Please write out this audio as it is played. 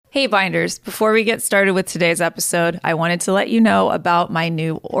Hey Binders, before we get started with today's episode, I wanted to let you know about my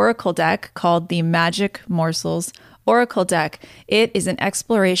new Oracle deck called the Magic Morsels Oracle Deck. It is an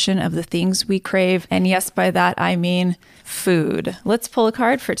exploration of the things we crave, and yes, by that I mean food. Let's pull a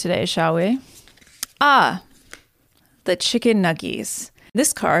card for today, shall we? The chicken nuggies.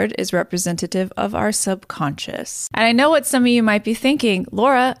 This card is representative of our subconscious. And I know what some of you might be thinking,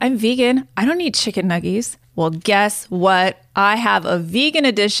 Laura, I'm vegan. I don't need chicken nuggies. Well, guess what? I have a vegan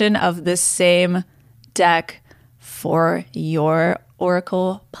edition of this same deck for your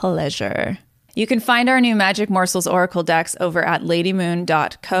Oracle pleasure. You can find our new Magic Morsels Oracle decks over at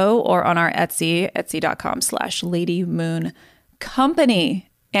ladymoon.co or on our Etsy, etsy.com/ladymooncompany.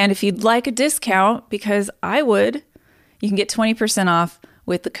 And if you'd like a discount, because I would, you can get 20% off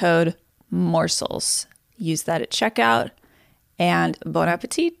with the code MORSELS. Use that at checkout, and bon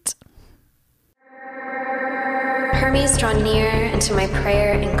appetit. Hermes, draw near, and to my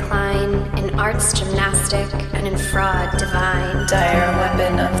prayer incline, in arts gymnastic and in fraud divine. Dire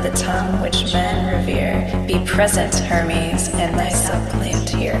weapon of the tongue which men revere, be present, Hermes, and thyself plant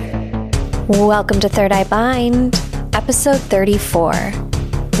here. Welcome to Third Eye Bind, episode 34,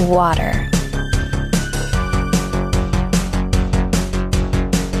 Water.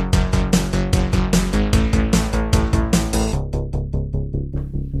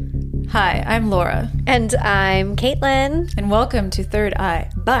 Hi, I'm Laura. And I'm Caitlin. And welcome to Third Eye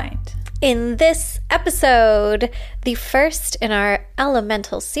Bind. In this episode, the first in our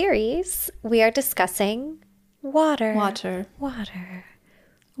elemental series, we are discussing water. Water.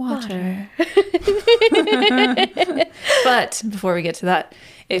 But before we get to that,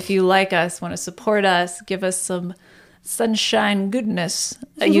 if you like us, want to support us, give us some sunshine goodness,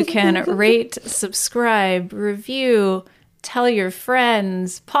 you can rate, subscribe, review, tell your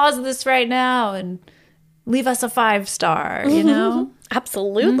friends, pause this right now and leave us a 5-star, you know?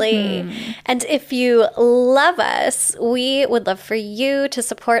 Absolutely. Mm-hmm. And if you love us, we would love for you to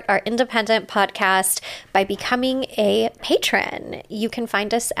support our independent podcast by becoming a patron. You can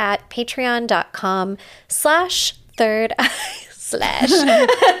find us at patreon.com/third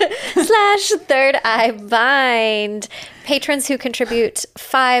slash Third Eye Bind. Patrons who contribute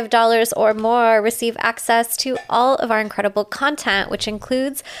 $5 or more receive access to all of our incredible content, which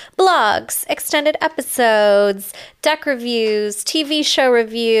includes blogs, extended episodes, deck reviews, TV show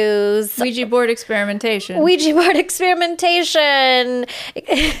reviews, Ouija board experimentation,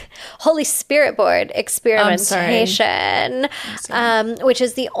 Holy Spirit board experimentation, which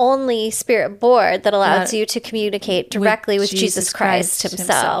is the only spirit board that allows you to communicate directly with Jesus Christ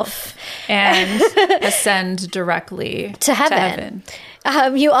himself. And ascend directly to heaven.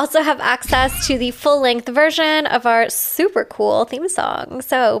 You also have access to the full-length version of our super cool theme song.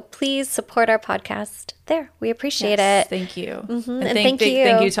 So please support our podcast there. We appreciate it. Thank you. Mm-hmm. And thank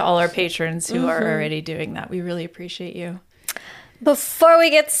you to all our patrons who are already doing that. We really appreciate you. Before we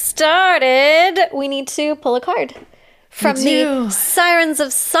get started, we need to pull a card from the Sirens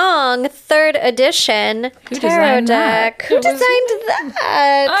of Song 3rd edition tarot deck. Who designed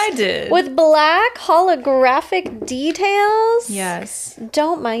that? I did. With black holographic details? Yes.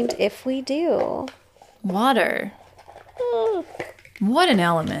 Don't mind if we do. Water. What an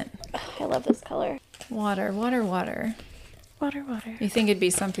element. I love this color. Water. You think it'd be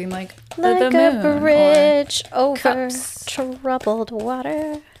something like the Like moon, a bridge over cups. troubled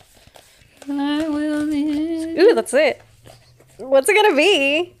water. I will live. Ooh, that's it. What's it gonna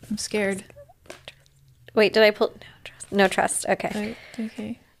be? I'm scared. Wait, did I pull? No trust. Okay.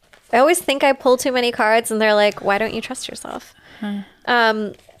 Okay. I always think I pull too many cards, and they're like, "Why don't you trust yourself?" This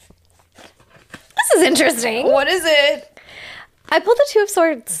is interesting. What is it? I pulled the 2 of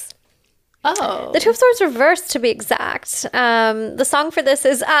Swords. Oh. The 2 of Swords reversed, to be exact. The song for this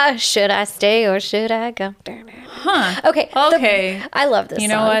is Should I Stay or Should I Go? Huh. Okay. Okay. I love this You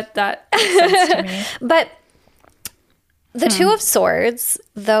song. know what? That makes sense to me. But the 2 of Swords,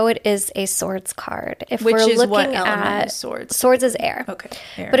 though it is a swords card, if Which we're is looking what element at is swords? Swords is air. Okay.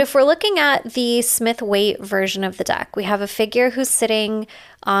 Air. But if we're looking at the Smith-Waite version of the deck, we have a figure who's sitting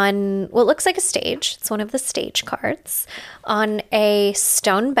on what looks like a stage. It's one of the stage cards on a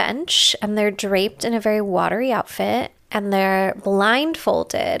stone bench, and they're draped in a very watery outfit, and they're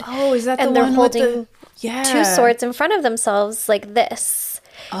blindfolded. Oh, is that the and they're one holding with the... 2 swords in front of themselves like this.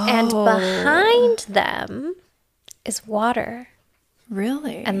 And behind them is water.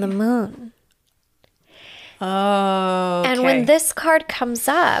 Really? And the moon. Oh, okay. And when this card comes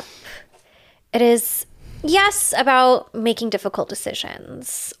up, it is, yes, about making difficult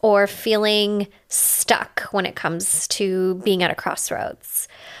decisions or feeling stuck when it comes to being at a crossroads.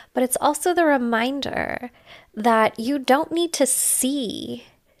 But it's also the reminder that you don't need to see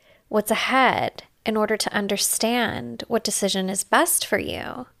what's ahead in order to understand what decision is best for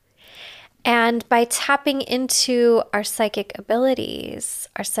you. And by tapping into our psychic abilities,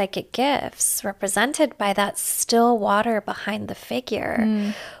 our psychic gifts, represented by that still water behind the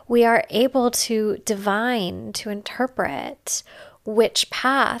figure, we are able to divine, to interpret which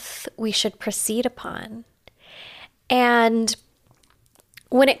path we should proceed upon. And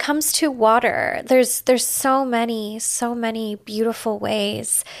when it comes to water, there's so many beautiful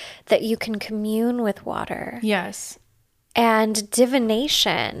ways that you can commune with water. Yes. And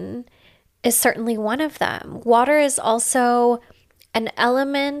divination is certainly one of them. Water is also an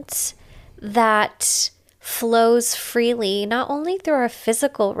element that flows freely, not only through our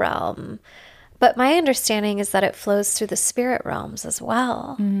physical realm, but my understanding is that it flows through the spirit realms as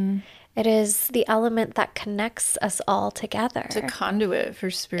well. It is the element that connects us all together. It's a conduit for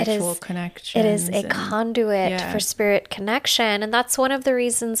spiritual connection. It is a conduit for spirit connection. And that's one of the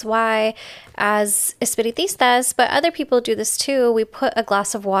reasons why, as espiritistas, but other people do this too, we put a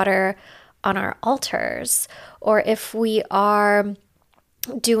glass of water on our altars. Or if we are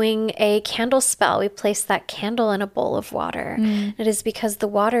doing a candle spell, we place that candle in a bowl of water. It is because the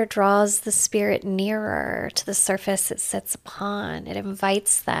water draws the spirit nearer to the surface it sits upon. It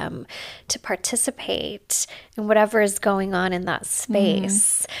invites them to participate in whatever is going on in that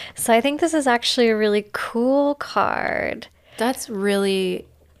space. So I think this is actually a really cool card. That resonates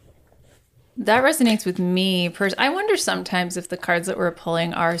with me. I wonder sometimes if the cards that we're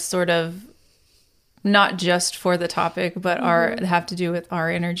pulling are sort of not just for the topic, but have to do with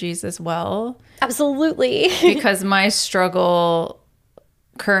our energies as well. Absolutely. Because my struggle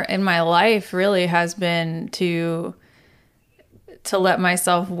in my life really has been to let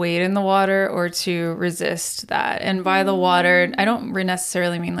myself wade in the water or to resist that. And by the water, I don't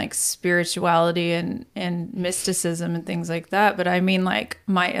necessarily mean like spirituality and mysticism and things like that, but I mean like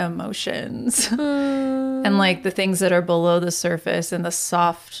my emotions and like the things that are below the surface and the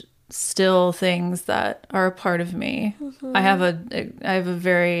soft, still things that are a part of me. I have a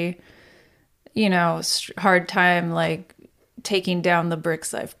very, hard time like taking down the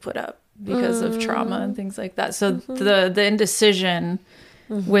bricks I've put up because of trauma and things like that. So the indecision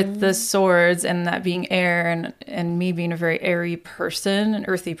with the swords and that being air and me being a very airy person, an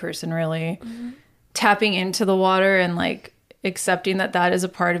earthy person really, tapping into the water and like accepting that is a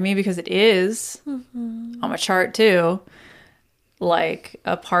part of me because it is on my chart too. Like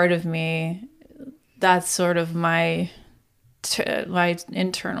a part of me, that's sort of my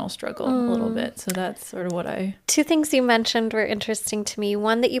internal struggle a little bit. So that's sort of what Two things you mentioned were interesting to me.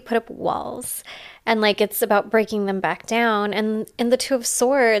 One, that you put up walls and like it's about breaking them back down. And in the Two of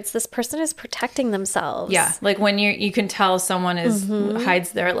Swords, this person is protecting themselves. Yeah, like when you can tell someone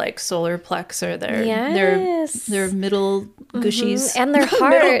hides their like solar plex or their middle gushies and their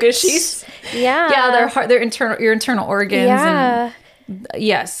heart. Middle gushies. Yeah, their heart, your internal organs. Yeah. And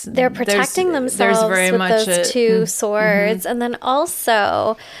yes, they're protecting themselves with those two swords. And then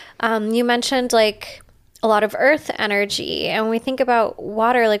also, you mentioned like a lot of earth energy. And when we think about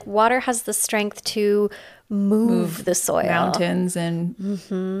water, like water has the strength to move the soil. Mountains and,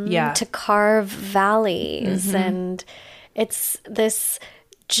 to carve valleys. And it's this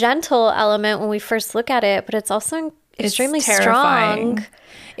gentle element when we first look at it, but it's also extremely strong.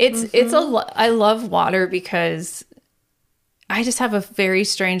 I love water because I just have a very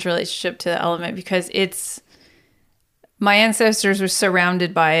strange relationship to the element because my ancestors were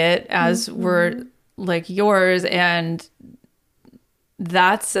surrounded by it as were like yours. And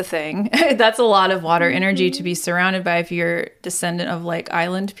that's the thing. That's a lot of water energy to be surrounded by if you're descendant of like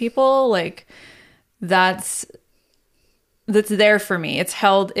island people. Like that's there for me. It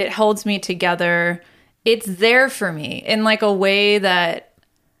holds me together. It's there for me in like a way that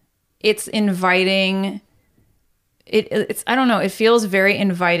it's inviting. It's I don't know, it feels very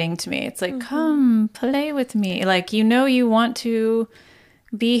inviting to me. It's like, come play with me. Like, you want to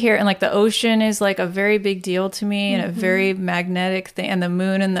be here. And like the ocean is like a very big deal to me and a very magnetic thing, and the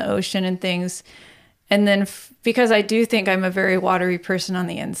moon and the ocean and things. And then because I do think I'm a very watery person on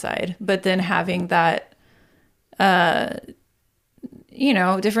the inside, but then having that,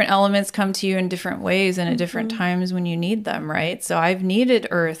 different elements come to you in different ways and at different times when you need them, right? So I've needed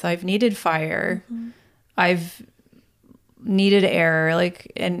earth, I've needed fire, I've needed air,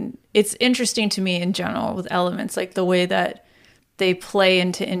 like, and it's interesting to me in general with elements, like the way that they play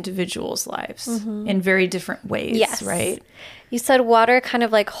into individuals' lives in very different ways, right? You said water kind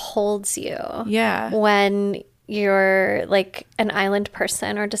of like holds you. Yeah. When you're like an island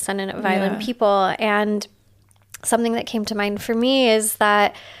person or descendant of island people. And something that came to mind for me is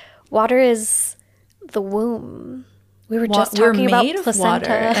that water is the womb. We were just talking about made of placenta.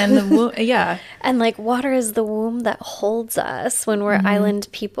 water and the womb. Yeah. And like water is the womb that holds us when we're island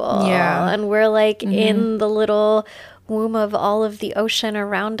people. Yeah. And we're like in the little womb of all of the ocean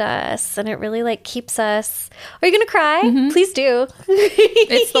around us. And it really like keeps us. Are you going to cry? Please do.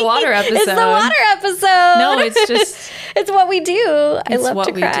 It's the water episode. It's the water episode. No, it's just. It's what we do. I love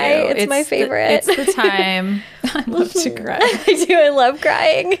to cry. It's my favorite. It's the time. I love to cry. I do. I love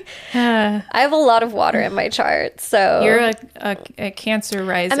crying. I have a lot of water in my chart. So You're a Cancer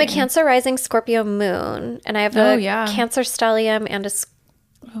rising. I'm a Cancer rising Scorpio moon, and I have a Cancer stellium and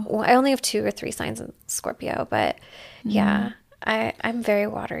well, I only have 2 or 3 signs in Scorpio, but yeah, I'm very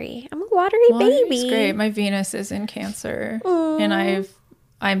watery. I'm a watery baby. It's great. My Venus is in Cancer, and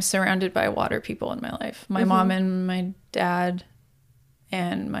I'm surrounded by water people in my life. My mom and my dad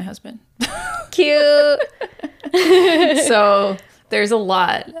and my husband. Cute. So there's a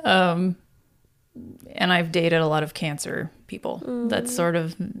lot. And I've dated a lot of Cancer people. That's sort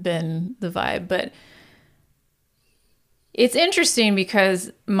of been the vibe. But it's interesting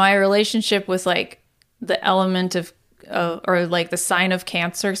because my relationship with like the element of or like the sign of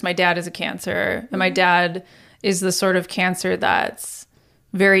Cancer, because my dad is a Cancer, and my dad is the sort of Cancer that's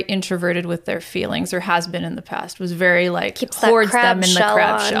very introverted with their feelings, or has been in the past, was very like hoards them in the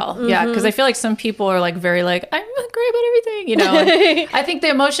crab shell. Yeah, because I feel like some people are like very like, I'm great about everything, you know. And I think the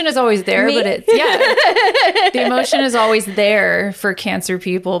emotion is always there, but it's the emotion is always there for Cancer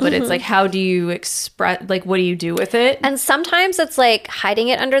people, but it's like, how do you express, like, what do you do with it? And sometimes it's like hiding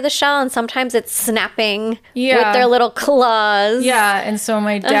it under the shell, and sometimes it's snapping with their little claws. Yeah, and so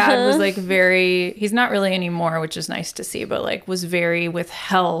my dad was like very, he's not really anymore, which is nice to see, but like was very withheld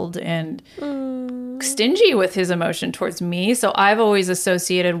and stingy with his emotion towards me. So I've always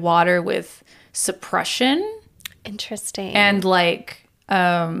associated water with suppression. Interesting. And like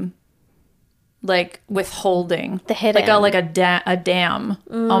withholding. The hidden. Like a dam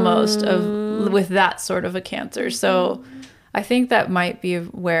almost of with that sort of a Cancer. So I think that might be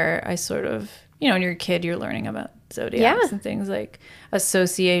where I sort of, you know, when you're a kid, you're learning about zodiacs and things like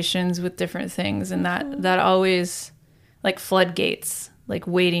associations with different things. And that always like floodgates, like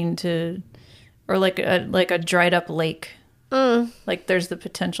waiting to, or like a dried up lake. Like there's the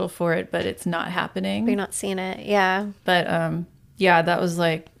potential for it, but it's not happening. You're not seeing it. Yeah. But that was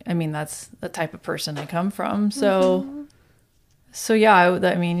like, I mean, that's the type of person I come from. So yeah,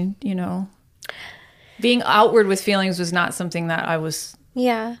 I mean, you know, being outward with feelings was not something that I was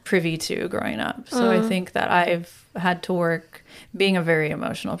privy to growing up. So I think that I've had to work, being a very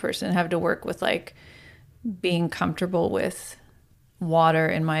emotional person, have to work with like being comfortable with water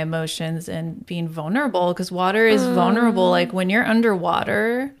and my emotions and being vulnerable, because water is vulnerable. Like when you're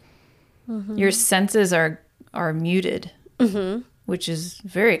underwater, your senses are muted, which is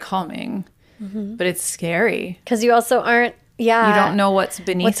very calming, but it's scary because you also aren't you don't know what's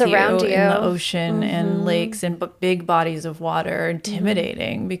beneath around you in the ocean and lakes and big bodies of water.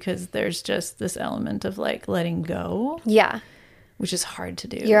 Intimidating because there's just this element of like letting go, which is hard to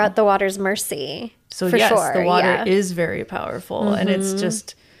do. You're at the water's mercy. So yes, the water is very powerful, and it's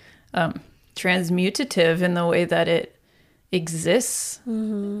just transmutative in the way that it exists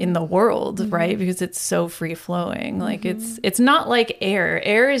in the world, right? Because it's so free flowing. Like it's not like air.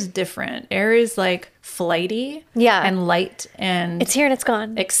 Air is different. Air is like flighty, and light, and it's here and it's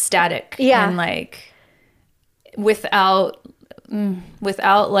gone, ecstatic, and like without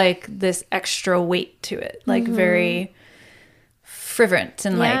like this extra weight to it, like very frivolous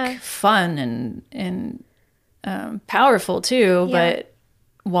and like fun and powerful too. But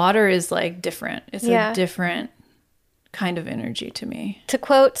water is like different. It's a different kind of energy to me. To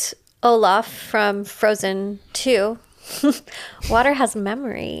quote Olaf from Frozen 2, water has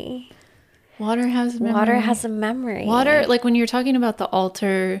memory. Water has memory. Water has a memory. Water, like when you're talking about the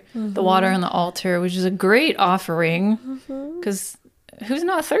altar, the water on the altar, which is a great offering, because who's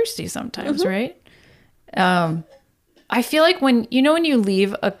not thirsty sometimes, right? I feel like when you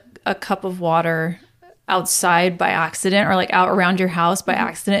leave a cup of water outside by accident, or like out around your house by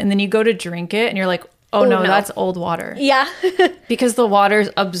accident, and then you go to drink it and you're like, oh no, that's old water. Yeah. Because the water's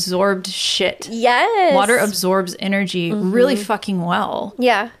absorbed shit. Yes. Water absorbs energy really fucking well.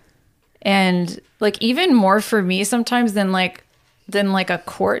 Yeah. And like even more for me sometimes than like a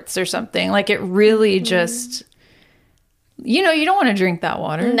quartz or something. Like it really just... You know, you don't want to drink that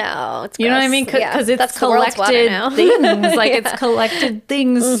water. No, it's gross. You know what I mean? Because it's collected things. Like it's collected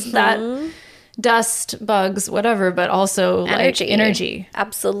things that dust, bugs, whatever, but also like energy.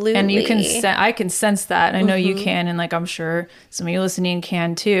 Absolutely. And you can I can sense that. And I know you can, and like I'm sure some of you listening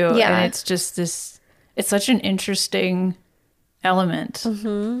can too. Yeah. And it's just it's such an interesting element.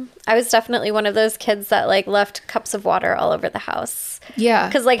 I was definitely one of those kids that like left cups of water all over the house. Yeah.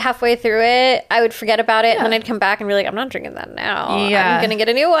 Because like halfway through it, I would forget about it and then I'd come back and be like, I'm not drinking that now. Yeah. I'm going to get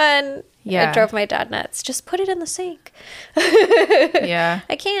a new one. Yeah. It drove my dad nuts. Just put it in the sink. Yeah.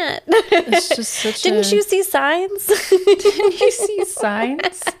 I can't. It's just such Didn't you see signs? Didn't you see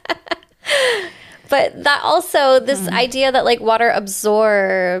signs? But that also, this idea that like water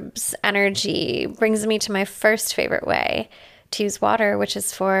absorbs energy brings me to my first favorite way to use water, which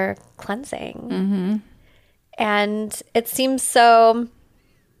is for cleansing. And it seems so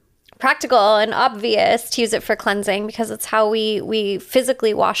practical and obvious to use it for cleansing because it's how we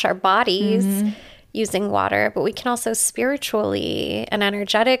physically wash our bodies using water, but we can also spiritually and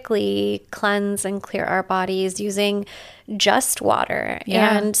energetically cleanse and clear our bodies using just water.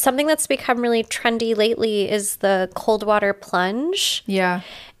 Yeah. And something that's become really trendy lately is the cold water plunge. Yeah.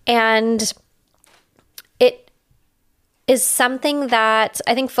 And it is something that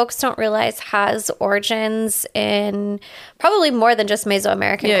I think folks don't realize has origins in probably more than just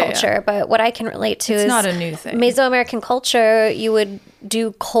Mesoamerican culture. But what I can relate to is not a new thing. Mesoamerican culture, you would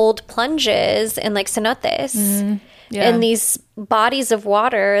do cold plunges in like cenotes in these bodies of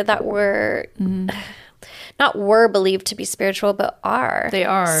water that were not were believed to be spiritual, but are. They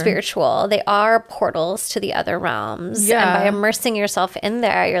are. Spiritual. They are portals to the other realms. Yeah. And by immersing yourself in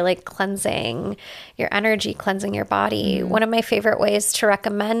there, you're like cleansing your energy, cleansing your body. One of my favorite ways to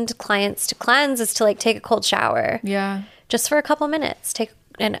recommend clients to cleanse is to like take a cold shower. Yeah. Just for a couple minutes. Take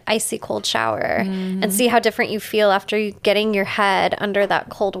an icy cold shower and see how different you feel after you getting your head under that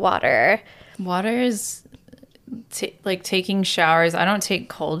cold water. Water is like taking showers. I don't take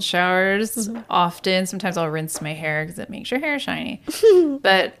cold showers often. Sometimes I'll rinse my hair because it makes your hair shiny.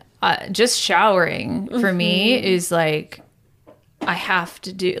 But just showering for me is like, I have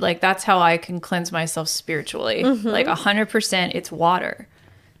to do, like, that's how I can cleanse myself spiritually. Like 100% it's water.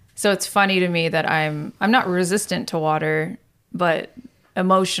 So it's funny to me that I'm not resistant to water, but the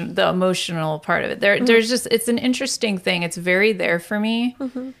emotional part of it. There's just, it's an interesting thing. It's very there for me.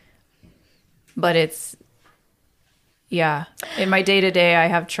 But it's, yeah, in my day-to-day, I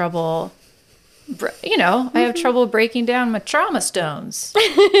have trouble, I have trouble breaking down my trauma stones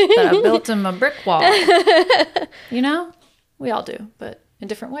that I built in my brick wall. We all do, but in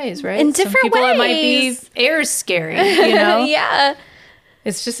different ways, right? In different Some people, ways. it might be air scary, you know? Yeah.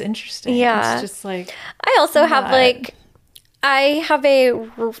 It's just interesting. Yeah. It's just like... I also have I have a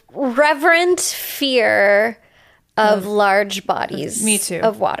reverent fear of large bodies Me too.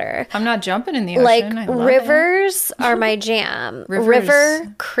 of water. I'm not jumping in the ocean. Like I love rivers are my jam.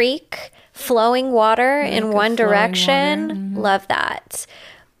 River, creek, flowing water in a one flowing direction. Love that.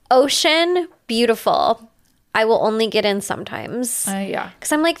 Ocean, beautiful. I will only get in sometimes. Yeah.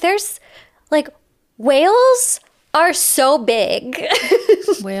 Because I'm like, there's like whales are so big.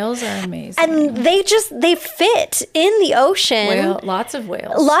 Whales are amazing. And they fit in the ocean. Lots of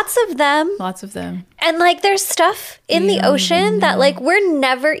whales. Lots of them. Lots of them. And like there's stuff in the ocean that like we're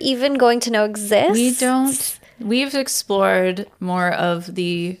never even going to know exists. We've explored more of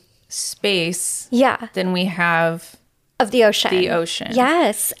the space than we have of the ocean.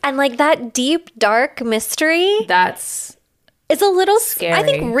 Yes. And like that deep, dark mystery. That's it's a little scary. I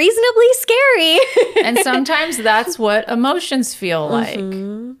think reasonably scary. And sometimes that's what emotions feel like.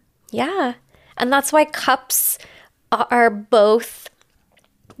 Yeah. And that's why cups are both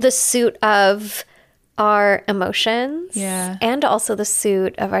the suit of our emotions and also the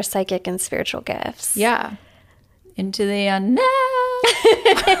suit of our psychic and spiritual gifts. Yeah. Into the unknown.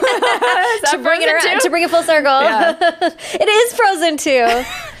 to bring it full circle. Yeah. It is Frozen 2.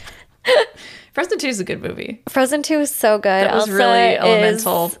 Frozen 2 is a good movie. Frozen 2 is so good. That was Elsa really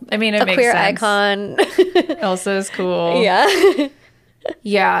elemental. I mean, it a makes queer sense. icon. Elsa is cool. Yeah.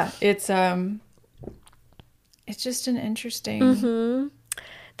 Yeah, it's just an interesting.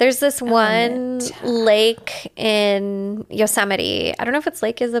 There's this one lake in Yosemite. I don't know if it's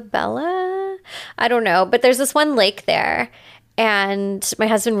Lake Isabella. I don't know, but there's this one lake there, and my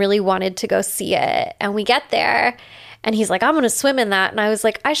husband really wanted to go see it. And we get there, and he's like, "I'm going to swim in that," and I was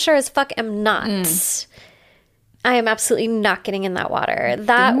like, "I sure as fuck am not." I am absolutely not getting in that water.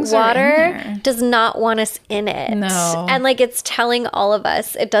 That water does not want us in it. No. And like it's telling all of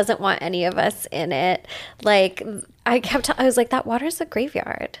us it doesn't want any of us in it. Like I was like, that water's a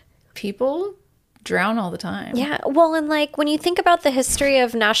graveyard. People drown all the time. Yeah. Well, and like when you think about the history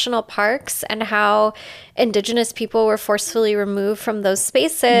of national parks and how indigenous people were forcefully removed from those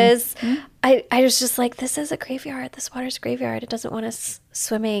spaces, I was just like, this is a graveyard. This water's a graveyard. It doesn't want us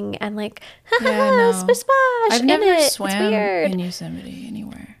swimming and like, splish splash. I've never It's swam weird. in Yosemite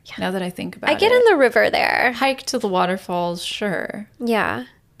anywhere. Now that I think about it. I get in the river there. Hike to the waterfalls, sure. Yeah.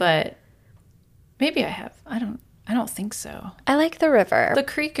 But maybe I have. I don't think so. I like the river. The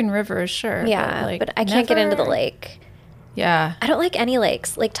creek and river, sure. Yeah, but I can't get into the lake. Yeah. I don't like any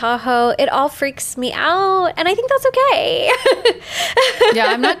lakes. Lake Tahoe, it all freaks me out, and I think that's okay.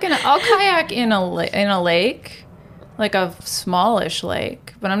 Yeah, I'll kayak in a lake, like a smallish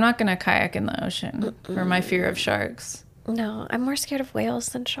lake, but I'm not going to kayak in the ocean for my fear of sharks. No, I'm more scared of whales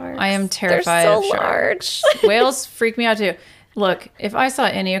than sharks. I am terrified They're of so sharks. large. Whales freak me out too. Look, if I saw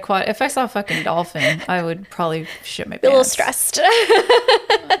a fucking dolphin, I would probably shit my pants. A little stressed.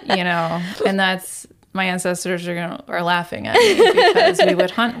 You know, and that's, my ancestors are laughing at me because we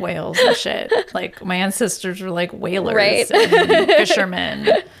would hunt whales and shit. Like, my ancestors were like whalers Right. and fishermen.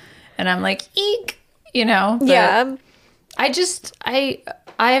 And I'm like, eek, you know? But Yeah.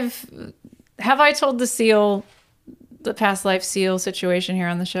 Have I told the past life seal situation here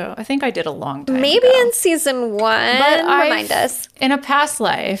on the show? I think I did a long time Maybe ago. in season 1. But Remind us. In a past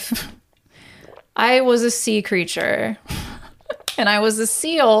life, I was a sea creature. And I was a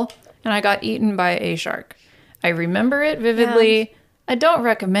seal, and I got eaten by a shark. I remember it vividly. Yeah. I don't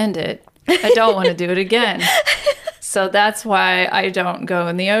recommend it. I don't want to do it again. So that's why I don't go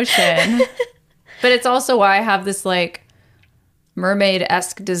in the ocean. But it's also why I have this like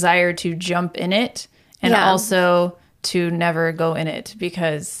mermaid-esque desire to jump in it, and also to never go in it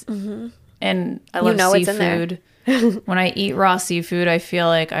because, and I love seafood. When I eat raw seafood, I feel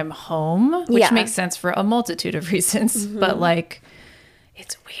like I'm home, which makes sense for a multitude of reasons. But like,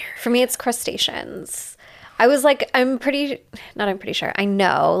 it's weird. For me, it's crustaceans. I was like, I'm pretty sure. I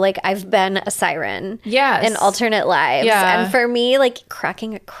know, like, I've been a siren in alternate lives. Yeah. And for me, like,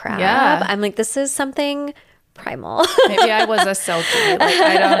 cracking a crab, I'm like, this is something primal. Maybe I was a selkie. Like,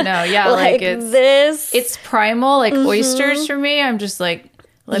 I don't know. Yeah, like it's primal. Like oysters for me, I'm just like,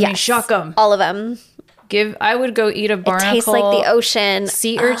 let me shuck them. All of them. I would go eat a barnacle. It tastes like the ocean.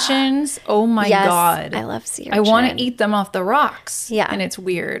 Sea urchins. Oh my God. I love sea urchin. I want to eat them off the rocks. Yeah. And it's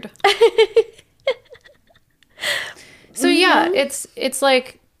weird. So yeah, it's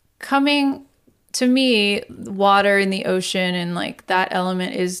like coming to me, water in the ocean and like that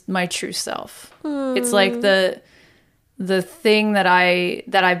element is my true self. It's like the thing that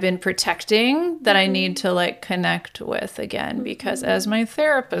I've been protecting that I need to like connect with again, because as my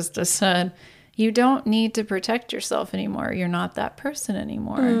therapist has said, you don't need to protect yourself anymore. You're not that person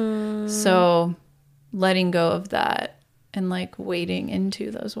anymore. So letting go of that and like wading into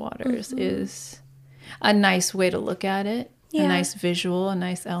those waters is a nice way to look at it. Yeah. A nice visual, a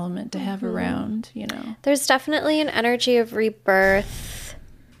nice element to have around, you know. There's definitely an energy of rebirth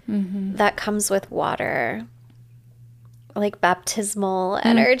that comes with water. Like baptismal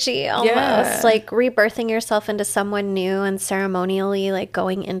energy almost. Yeah. Like rebirthing yourself into someone new and ceremonially like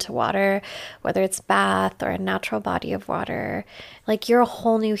going into water, whether it's bath or a natural body of water. Like you're a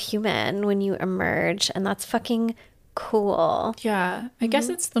whole new human when you emerge, and that's fucking cool. Yeah. I guess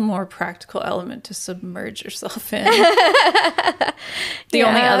it's the more practical element to submerge yourself in. The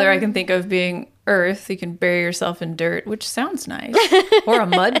only other I can think of being earth. You can bury yourself in dirt, which sounds nice. Or a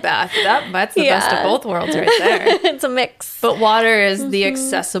mud bath. That's the best of both worlds right there. It's a mix. But water is the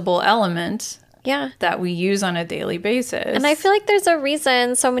accessible element that we use on a daily basis. And I feel like there's a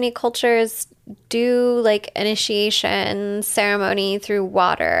reason so many cultures do like initiation ceremony through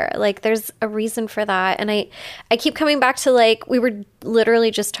water. Like there's a reason for that. And I keep coming back to like, we were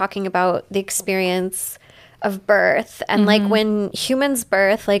literally just talking about the experience of birth, and like when humans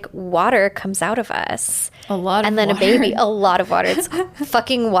birth, like water comes out of us, a lot of water. It's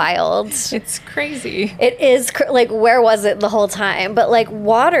fucking wild. It's crazy. It is like, where was it the whole time? But like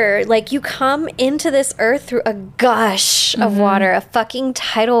water, like you come into this earth through a gush of water, a fucking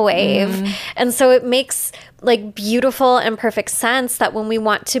tidal wave. And so it makes like beautiful and perfect sense that when we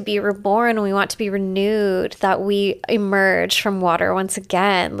want to be reborn and we want to be renewed, that we emerge from water once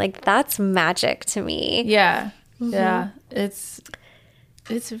again. Like that's magic to me. Yeah. Yeah. It's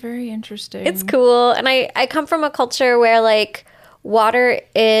very interesting. It's cool. And I come from a culture where like water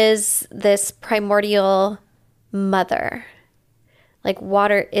is this primordial mother. Like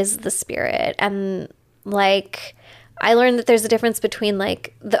water is the spirit. And like I learned that there's a difference between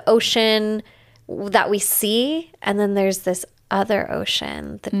like the ocean that we see, and then there's this other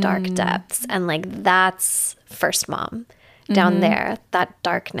ocean, the dark depths, and like that's first mom. down there, that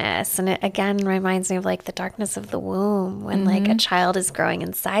darkness. And it again reminds me of like the darkness of the womb when like a child is growing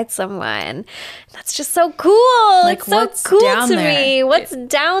inside someone. That's just so cool. Like, it's so what's cool down to there? me. What's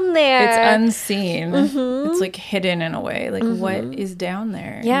down there? It's unseen. It's like hidden in a way. Like what is down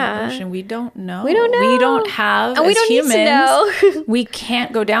there in the ocean? We don't know. We don't know. We don't have, And we as don't need to humans, know. we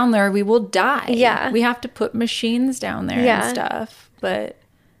can't go down there. We will die. Yeah. We have to put machines down there and stuff. But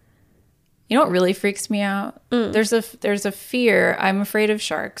you know what really freaks me out? There's a fear. I'm afraid of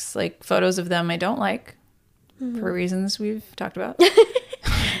sharks. Like photos of them I don't like for reasons we've talked about.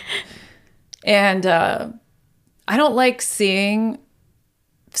 And I don't like seeing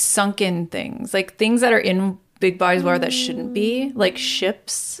sunken things, like things that are in big bodies of water that shouldn't be, like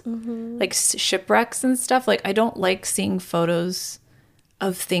ships, like shipwrecks and stuff. Like I don't like seeing photos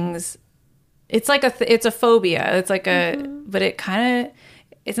of things. It's like it's a phobia. It's like but it kind of,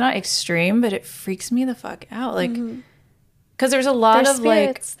 it's not extreme, but it freaks me the fuck out. Like, because there's a lot of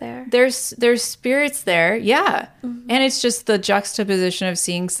like, there. there's spirits there. Yeah. And it's just the juxtaposition of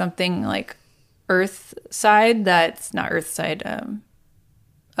seeing something like earth side, that's not earth side,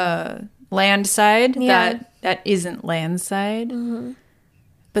 land side, that isn't land side.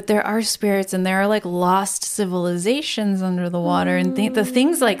 But there are spirits and there are like lost civilizations under the water, and the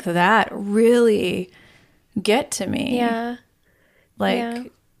things like that really get to me. Yeah.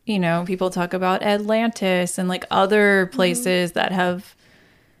 Like, you know, people talk about Atlantis and like other places that have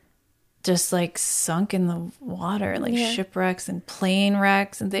just like sunk in the water, like shipwrecks and plane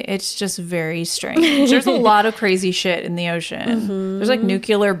wrecks. And it's just very strange. There's a lot of crazy shit in the ocean. There's like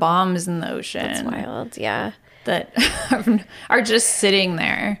nuclear bombs in the ocean. That's wild. Yeah. That are just sitting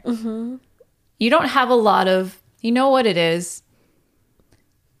there. You don't have a lot of, you know what it is?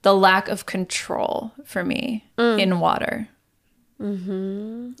 The lack of control for me in water. As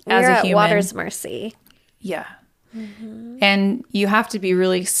You're a at human. water's mercy. Yeah. And you have to be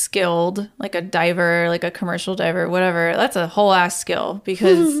really skilled, like a diver, like a commercial diver, whatever. That's a whole ass skill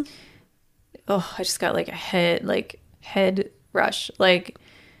because, I just got like a head rush. Like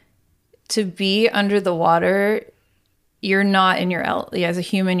to be under the water, you're not in your, as a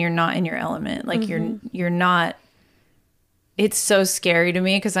human, you're not in your element. Like you're not. It's so scary to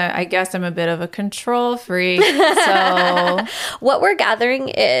me because I guess I'm a bit of a control freak. So what we're gathering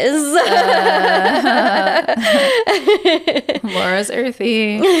is Laura's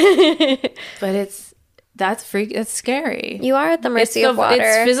earthy, but it's scary. You are at the mercy of water.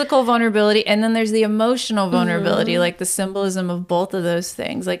 It's physical vulnerability, and then there's the emotional vulnerability, like the symbolism of both of those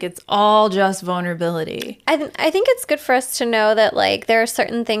things. Like it's all just vulnerability. I think it's good for us to know that like there are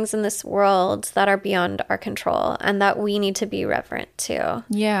certain things in this world that are beyond our control and that we need to be reverent to.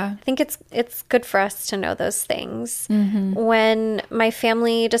 Yeah. I think it's good for us to know those things. When my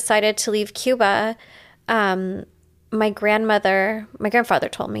family decided to leave Cuba, my grandfather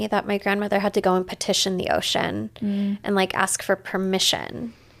told me that my grandmother had to go and petition the ocean and like ask for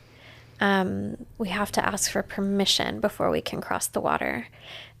permission. We have to ask for permission before we can cross the water.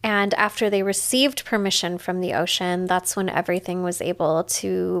 And after they received permission from the ocean, that's when everything was able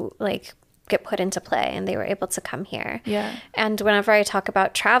to like get put into play and they were able to come here. Yeah. And whenever I talk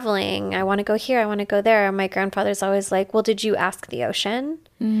about traveling, I want to go here, I want to go there. My grandfather's always like, well, did you ask the ocean?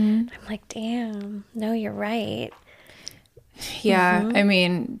 I'm like, damn, no, you're right. Yeah. I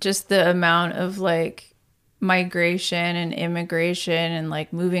mean, just the amount of like migration and immigration and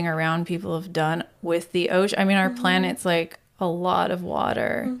like moving around people have done with the ocean. I mean, our planet's like a lot of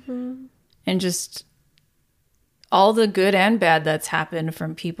water and just all the good and bad that's happened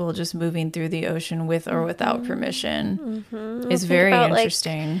from people just moving through the ocean with or without permission is very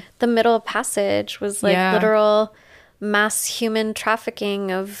interesting. Like, the Middle Passage was like literal mass human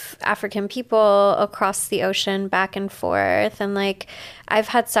trafficking of African people across the ocean back and forth. And like I've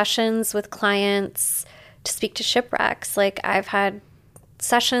had sessions with clients to speak to shipwrecks. Like I've had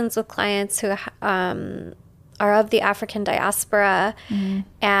sessions with clients who are of the African diaspora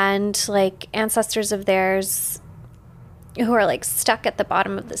and like ancestors of theirs who are like stuck at the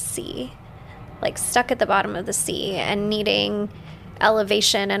bottom of the sea and needing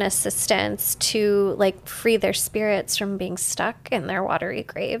elevation and assistance to like free their spirits from being stuck in their watery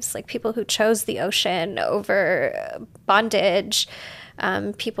graves. Like people who chose the ocean over bondage,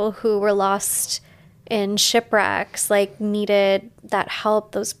 people who were lost in shipwrecks, like needed that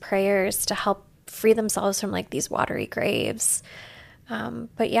help, those prayers to help free themselves from like these watery graves.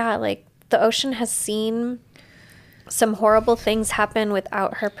 But yeah, like the ocean has seen some horrible things happen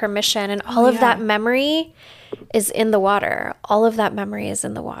without her permission, and all of that memory is in the water. All of that memory is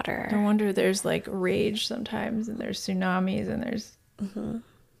in the water. No wonder there's like rage sometimes, and there's tsunamis, and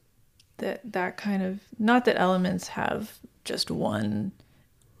that kind of, not that elements have just one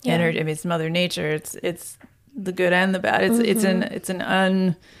energy. I mean, it's Mother Nature. It's the good and the bad. It's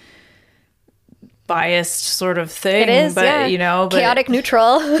an unbiased sort of thing. It is, but chaotic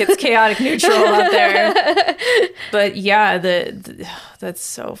neutral. It's chaotic neutral out there. But yeah, that's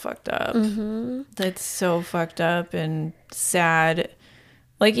so fucked up. That's so fucked up and sad.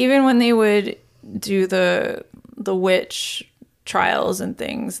 Like, even when they would do the witch trials and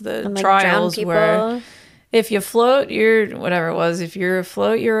things, the and, like, trials drown where people. if you float, you're whatever it was. If you're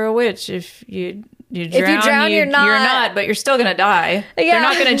afloat, you're a witch. If you drown, you're not. but you're still gonna die. Yeah. They're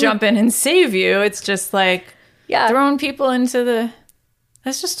not gonna jump in and save you. It's just like throwing people into the.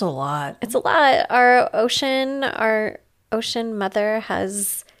 That's just a lot. It's a lot. Our ocean mother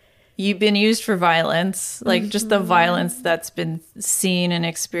has. You've been used for violence, like just the violence that's been seen and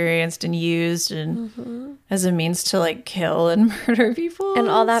experienced and used and as a means to like kill and murder people. And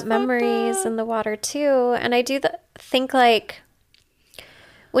all that memories in the water too. And I do think like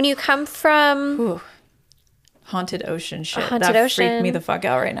when you come from haunted ocean shit, haunted that ocean, freaked me the fuck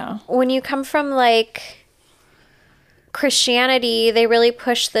out right now. When you come from like Christianity, they really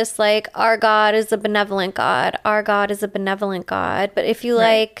push this like our God is a benevolent God. Our God is a benevolent God. But if you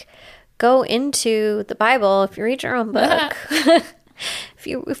like go into the Bible, if you read your own book,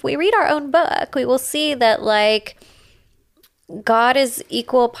 if we read our own book, we will see that like God is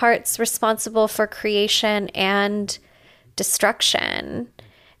equal parts responsible for creation and destruction.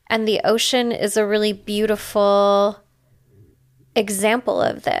 And the ocean is a really beautiful example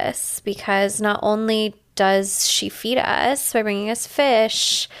of this, because not only does she feed us by bringing us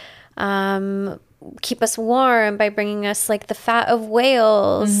fish, keep us warm by bringing us like the fat of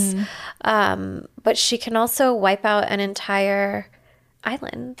whales, but she can also wipe out an entire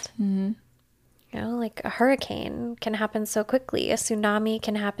island. You know, like a hurricane can happen so quickly, a tsunami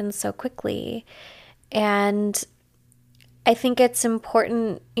can happen so quickly. And I think it's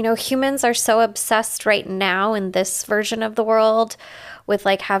important, you know, humans are so obsessed right now in this version of the world with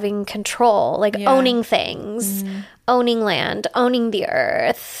like having control, like owning things, owning land, owning the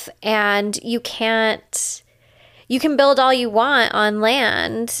earth. And you can build all you want on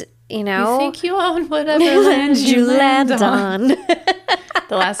land, you know. You think you own whatever land you land on.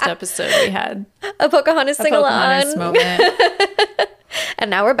 The last episode we had a Pocahontas sing-along moment. And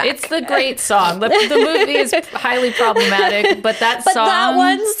now we're back. It's the great song. The movie is highly problematic, but that song... that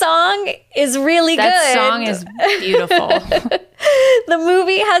one song is really good. That song is beautiful. The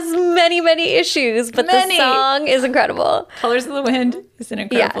movie has many, many issues, but the song is incredible. Colors of the Wind is an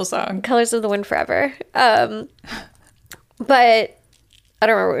incredible song. Colors of the Wind forever. But... I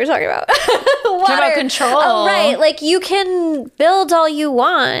don't remember what we were talking about. Talking about control. Oh, right. Like, you can build all you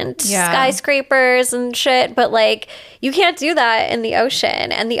want. Skyscrapers and shit. But, like, you can't do that in the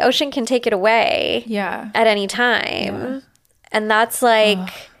ocean. And the ocean can take it away at any time. And that's,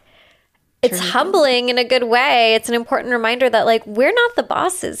 like... It's humbling in a good way. It's an important reminder that, like, we're not the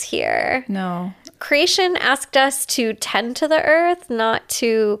bosses here. No. Creation asked us to tend to the earth, not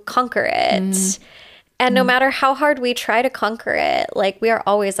to conquer it. And no matter how hard we try to conquer it, like, we are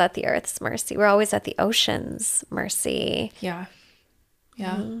always at the earth's mercy. We're always at the ocean's mercy. Yeah.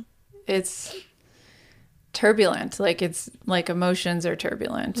 Yeah. It's turbulent. Like, it's like emotions are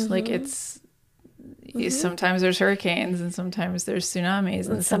turbulent. Like, it's sometimes there's hurricanes and sometimes there's tsunamis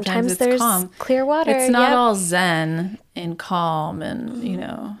and sometimes it's there's calm. Clear water. It's not all zen and calm and, you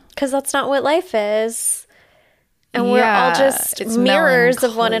know. Because that's not what life is. And we're all just mirrors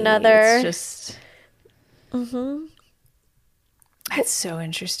of one another. It's just... That's so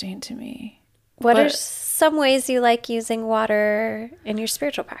interesting to me. What are some ways you like using water in your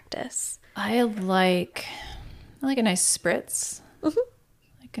spiritual practice? I like a nice spritz.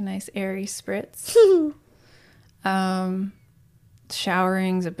 Like a nice airy spritz.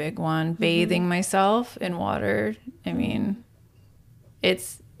 Showering's a big one. Bathing myself in water. I mean,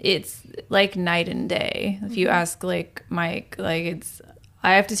 it's like night and day. If you ask like Mike, like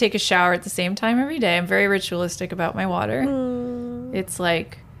I have to take a shower at the same time every day. I'm very ritualistic about my water. It's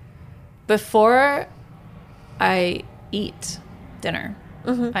like before I eat dinner,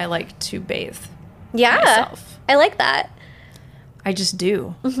 I like to bathe myself. I like that. I just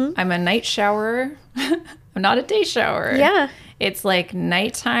do. I'm a night showerer. I'm not a day showerer. Yeah. It's like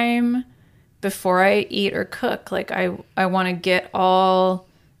nighttime before I eat or cook. Like I want to get all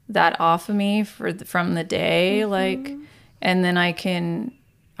that off of me from the day. Like, and then I'm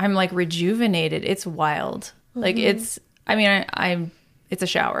like rejuvenated. It's wild. Like it's a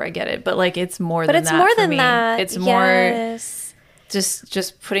shower. I get it. But like, it's more than that. But it's more than that. It's more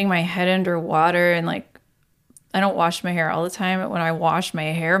just putting my head under water and like I don't wash my hair all the time, but when I wash my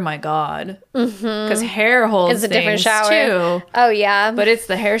hair, my God. Because hair holds It's a different things shower. too. Oh, yeah. But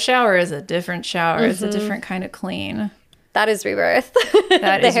the hair shower is a different shower. It's a different kind of clean. That is rebirth.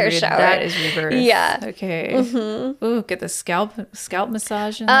 That the is hair shower. That is rebirth. Yeah. Okay. Ooh, get the scalp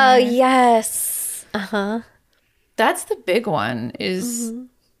massage in there. Oh, yes. Uh-huh. That's the big one is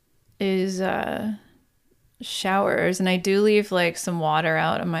showers. And I do leave like some water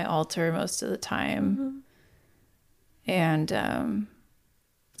out on my altar most of the time. And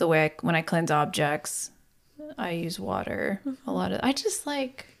the way when I cleanse objects, I use water a lot. I just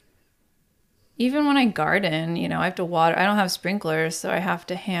like, even when I garden, you know, I have to water. I don't have sprinklers, so I have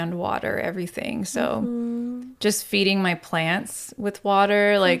to hand water everything. So just feeding my plants with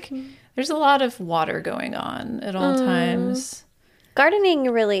water, like there's a lot of water going on at all times.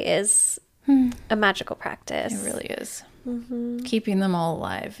 Gardening really is a magical practice. It really is. Keeping them all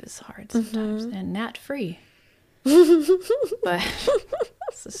alive is hard sometimes and gnat free. But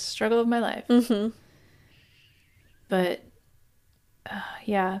it's the struggle of my life. But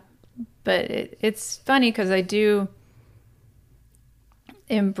yeah. But it's funny because I do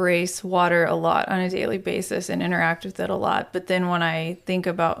embrace water a lot on a daily basis and interact with it a lot. But then when I think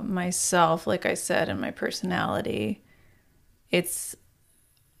about myself, like I said, and my personality, it's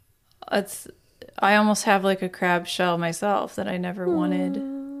I almost have like a crab shell myself that I never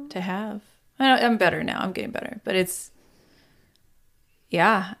wanted to have. I'm better now. I'm getting better. But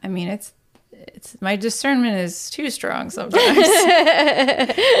yeah, I mean, it's my discernment is too strong sometimes.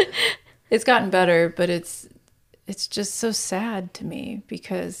 It's gotten better, but it's just so sad to me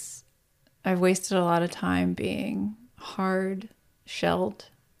because I've wasted a lot of time being hard shelled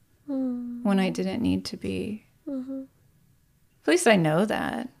when I didn't need to be. At least I know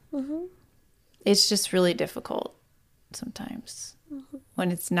that. It's just really difficult sometimes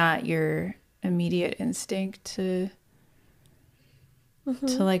when it's not your immediate instinct to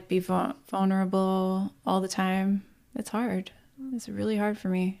like be vulnerable all the time. It's hard. It's really hard for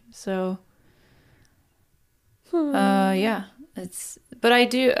me. So, yeah, but I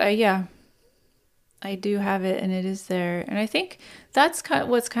do have it and it is there. And I think that's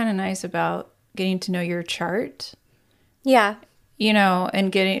what's kind of nice about getting to know your chart. Yeah. You know,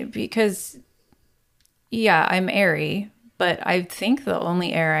 and because I'm airy, but I think the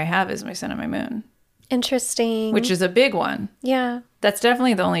only air I have is my sun and my moon. Interesting. Which is a big one. Yeah. That's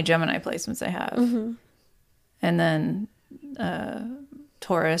definitely the only Gemini placements I have. And then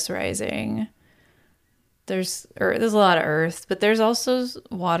Taurus rising. There's a lot of earth, but there's also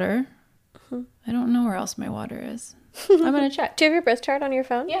water. I don't know where else my water is. I'm going to check. Do you have your birth chart on your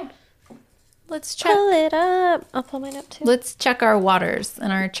phone? Yeah. Let's check. Pull it up. I'll pull mine up too. Let's check our waters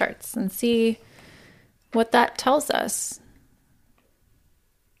and our charts and see what that tells us.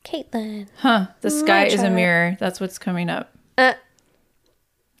 Caitlin. The sky is a chart. mirror. That's what's coming up. It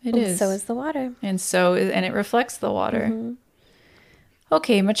is. So is the water. And it reflects the water.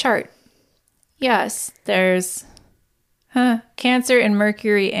 Okay, my chart. Yes, there's Cancer and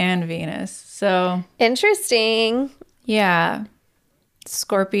Mercury and Venus. So Interesting. yeah.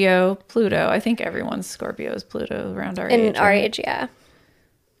 Scorpio, Pluto. I think everyone's Scorpio is Pluto around our age. In our right? age, yeah.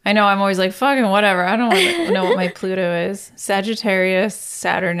 I know, I'm always like, fucking whatever. I don't want to know what my Pluto is. Sagittarius,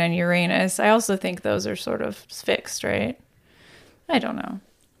 Saturn, and Uranus. I also think those are sort of fixed, right? I don't know.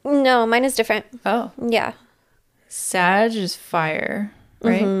 No, mine is different. Oh. Yeah. Sag is fire,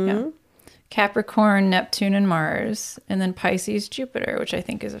 right? Yeah. Capricorn, Neptune, and Mars. And then Pisces, Jupiter, which I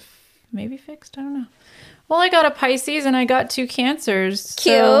think is maybe fixed. I don't know. Well, I got a Pisces and I got 2 Cancers.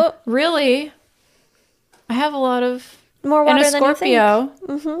 Cute. So really, I have a lot of... More water and a than you Scorpio.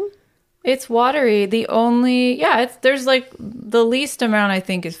 think. It's watery. There's like the least amount I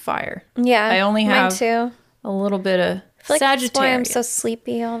think is fire. Yeah. I only mine have too. a little bit of I feel like that's why I'm Sagittarius. so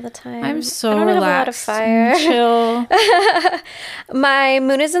sleepy all the time. I'm so I don't relaxed, have a lot of fire. and chill. My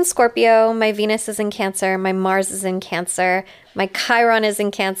moon is in Scorpio. My Venus is in Cancer. My Mars is in Cancer. My Chiron is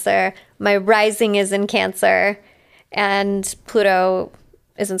in Cancer. My rising is in Cancer. And Pluto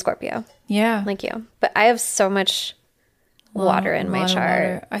is in Scorpio, Yeah, like you. But I have so much water in my lot of chart.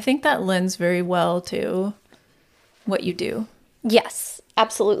 water. I think that lends very well to what you do. Yes,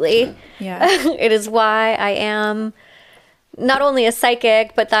 absolutely. Yeah. It is why I am not only a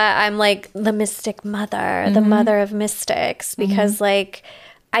psychic, but that I'm like the mystic mother, the mother of mystics, because like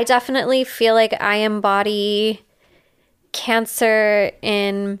I definitely feel like I embody Cancer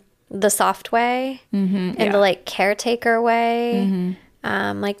in the soft way, in the like caretaker way,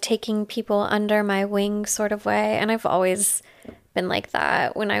 like taking people under my wing sort of way. And I've always been like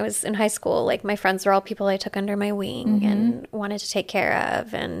that. When I was in high school, like my friends were all people I took under my wing and wanted to take care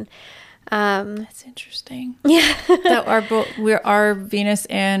of. And That's interesting. Yeah. That our Venus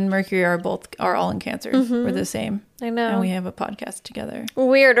and Mercury are all in Cancer. We're the same. I know. And we have a podcast together.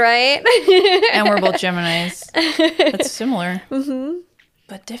 Weird, right? And we're both Geminis. That's similar,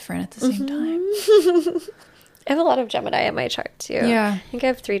 but different at the same time. I have a lot of Gemini in my chart too. Yeah. I think I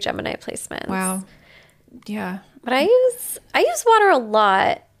have 3 Gemini placements. Wow. Yeah. But I use water a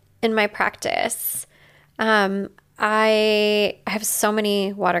lot in my practice. I have so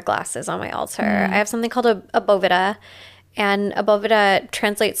many water glasses on my altar. I have something called a bovida, and a bovida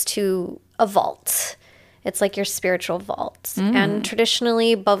translates to a vault. It's like your spiritual vault. And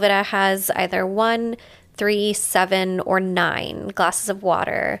traditionally, bovida has either 1, 3, 7, or 9 glasses of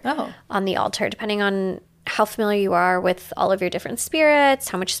water on the altar, depending on how familiar you are with all of your different spirits,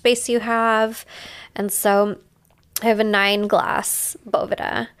 how much space you have. And so I have a 9-glass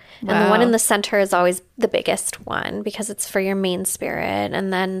bovida. And the one in the center is always the biggest one because it's for your main spirit.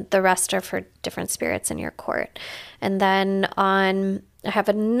 And then the rest are for different spirits in your court. And then I have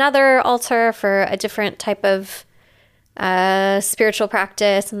another altar for a different type of spiritual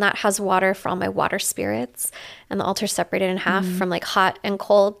practice, and that has water for all my water spirits. And the altar's separated in half from like hot and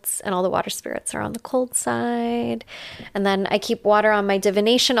colds, and all the water spirits are on the cold side. And then I keep water on my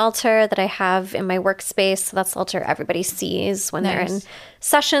divination altar that I have in my workspace. So that's the altar everybody sees when they're in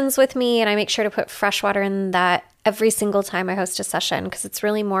sessions with me. And I make sure to put fresh water in that every single time I host a session, because it's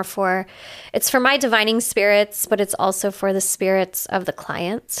really more it's for my divining spirits, but it's also for the spirits of the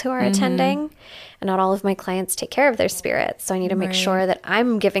clients who are attending. And not all of my clients take care of their spirits. So I need to make sure that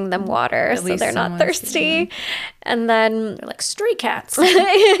I'm giving them water so they're not thirsty. And then they're like stray cats. Are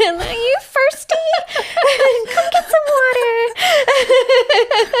you thirsty? Come get some water.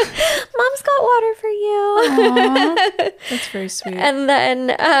 Mom's got water for you. Aww, that's very sweet. And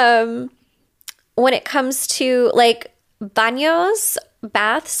then when it comes to like baños,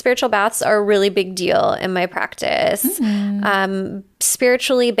 spiritual baths are a really big deal in my practice.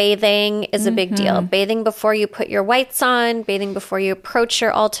 Spiritually bathing is a big deal. Bathing before you put your whites on, bathing before you approach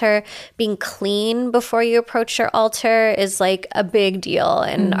your altar, being clean before you approach your altar is like a big deal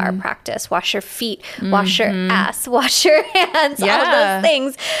in our practice. Wash your feet, wash your ass, wash your hands, all of those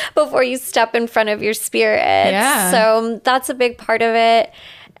things before you step in front of your spirits. So that's a big part of it.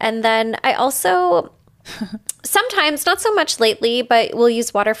 And then I also sometimes, not so much lately, but we'll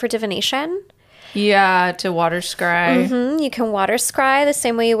use water for divination. Yeah, to water scry. You can water scry the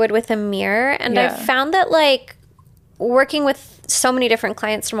same way you would with a mirror. And I've found that, like, working with so many different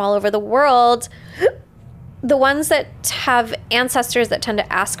clients from all over the world, the ones that have ancestors that tend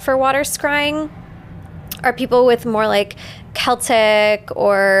to ask for water scrying are people with more, like, Celtic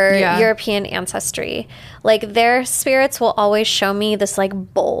or European ancestry. Like, their spirits will always show me this, like,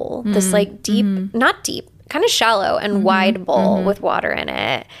 bowl, this, like, deep, not deep, kind of shallow and wide bowl with water in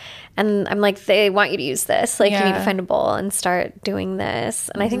it. And I'm like, they want you to use this. Like, you need to find a bowl and start doing this.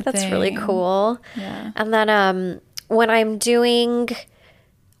 And I think that's really cool. Yeah. And then when I'm doing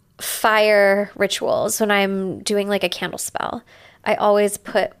fire rituals, when I'm doing, like, a candle spell, I always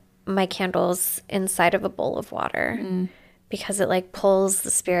put my candles inside of a bowl of water. Because it, like, pulls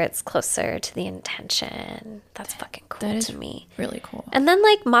the spirits closer to the intention. That's fucking cool to me. Really cool. And then,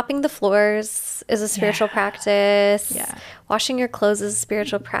 like, mopping the floors is a spiritual practice. Yeah. Washing your clothes is a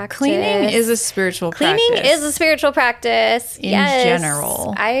spiritual practice. Cleaning is a spiritual practice. Cleaning is a spiritual practice. In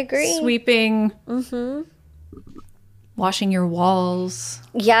general. I agree. Sweeping. Washing your walls.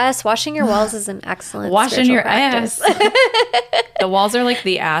 Yes, washing your walls is an excellent washing your practice. ass. The walls are like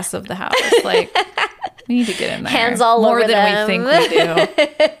the ass of the house. Like, we need to get in there. Hands all more over than them. we think we do.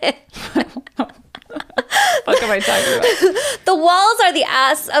 What am I talking about? The walls are the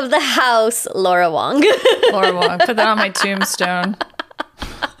ass of the house, Laura Wong. Laura Wong. Put that on my tombstone.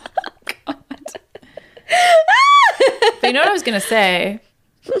 God. But you know what I was gonna say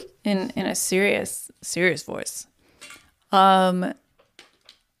in a serious voice. I'm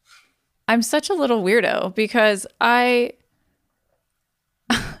such a little weirdo because I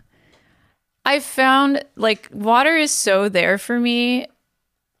found, like, water is so there for me.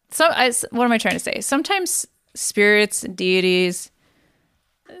 What am I trying to say? Sometimes spirits, deities,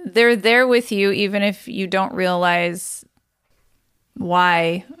 they're there with you even if you don't realize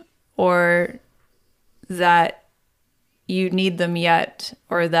why or that you need them yet,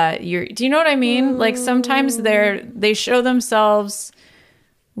 or that do you know what I mean? Like, sometimes they show themselves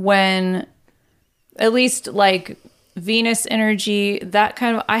when, at least, like, Venus energy, that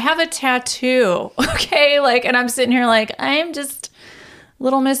kind of, I have a tattoo, okay? Like, and I'm sitting here like, I'm just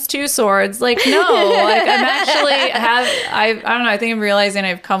Little Miss Two Swords. Like, no, like, I'm actually I don't know, I think I'm realizing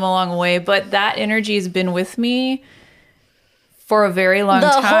I've come a long way, but that energy has been with me for a very long The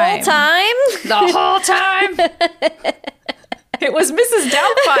time. whole time? The whole time. It was Mrs.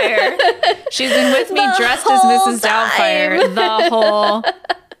 Doubtfire. She's been with me dressed as Mrs. Doubtfire the whole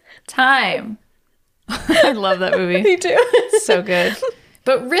time. I love that movie. Me too. So good.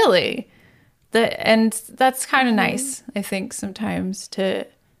 But really, and that's kind of nice, I think, sometimes to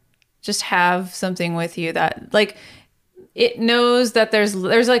just have something with you that, like, it knows that there's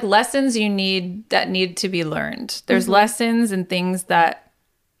like lessons you need that need to be learned. There's lessons and things that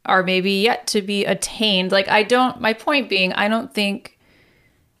are maybe yet to be attained. Like, my point being, I think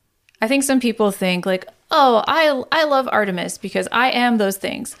some people think like, oh, I love Artemis because I am those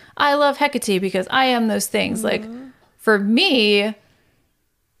things. I love Hecate because I am those things. Like, for me,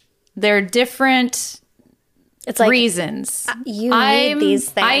 they're different It's like reasons. you need these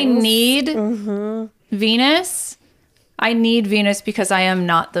things. I need Venus. I need Venus because I am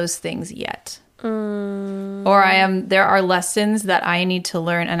not those things yet. Or there are lessons that I need to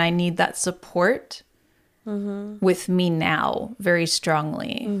learn, and I need that support with me now very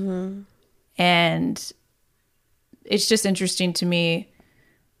strongly. And it's just interesting to me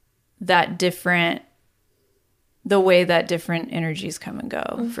that the way that different energies come and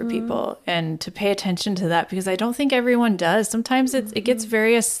go for people, and to pay attention to that, because I don't think everyone does. Sometimes it gets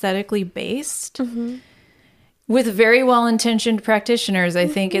very aesthetically based. With very well-intentioned practitioners, I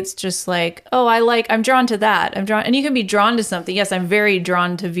think it's just like, oh, I'm drawn to that. And you can be drawn to something. Yes, I'm very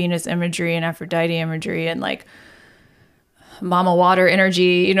drawn to Venus imagery and Aphrodite imagery and like Mama Water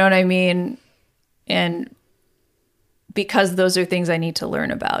energy, you know what I mean? And because those are things I need to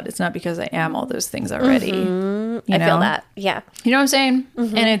learn about. It's not because I am all those things already. I feel that. Yeah. You know what I'm saying?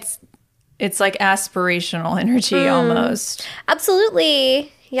 And it's like aspirational energy almost.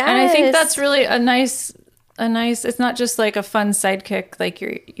 Absolutely. Yeah. And I think that's really a nice, it's not just like a fun sidekick like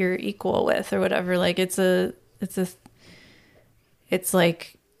you're equal with or whatever. Like it's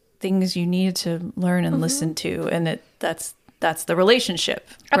like things you need to learn and listen to, and that's the relationship,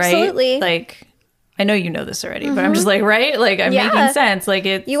 right? Absolutely. Like, I know you know this already, but I'm just like, right? Like, I'm making sense. Like,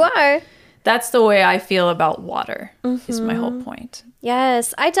 you are. That's the way I feel about water, is my whole point.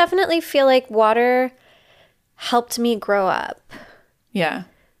 Yes. I definitely feel like water helped me grow up. Yeah.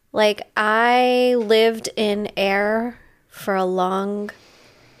 Like, I lived in air for a long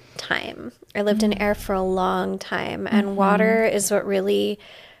time. And water is what really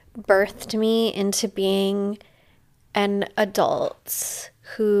birthed me into being an adult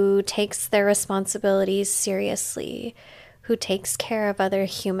who takes their responsibilities seriously, who takes care of other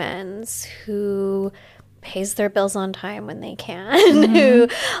humans, who pays their bills on time when they can, who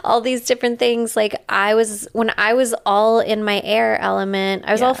all these different things. Like, when I was all in my air element,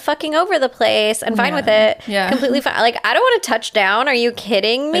 I was all fucking over the place and fine with it. Yeah. Completely fine. Like, I don't want to touch down. Are you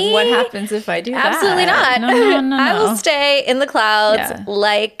kidding me? Like, what happens if I do that? Absolutely not. No. I will stay in the clouds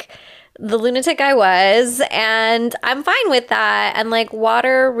like the lunatic I was, and I'm fine with that. And like,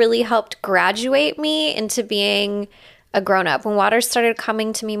 water really helped graduate me into being a grown-up. When water started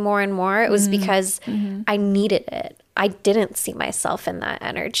coming to me more and more, it was because I needed it. I didn't see myself in that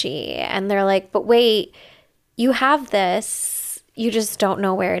energy. And they're like, but wait, you have this. You just don't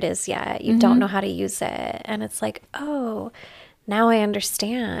know where it is yet. You don't know how to use it. And it's like, oh, now I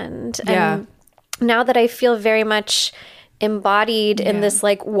understand. Yeah. And now that I feel very much embodied in this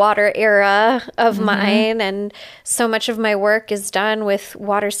like water era of mine, and so much of my work is done with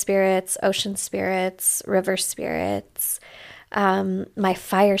water spirits, ocean spirits, river spirits. My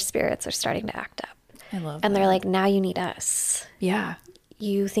fire spirits are starting to act up. I love and they're like, now you need us. Yeah.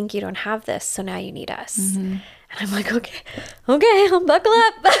 You think you don't have this, so now you need us. And I'm like, okay, I'll buckle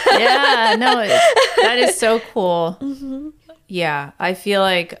up. Yeah, no, that is so cool. Yeah, I feel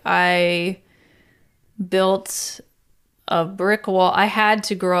like I built a brick wall. I had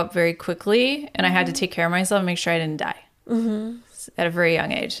to grow up very quickly, and I had to take care of myself and make sure I didn't die at a very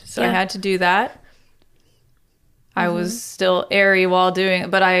young age. So I had to do that. I was still airy while doing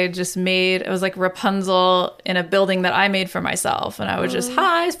it, but it was like Rapunzel in a building that I made for myself, and I was just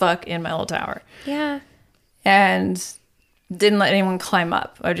high as fuck in my little tower. Yeah. And didn't let anyone climb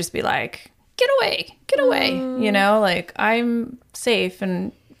up. I would just be like, get away, you know, like, I'm safe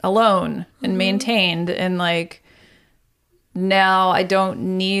and alone and maintained, and like, now I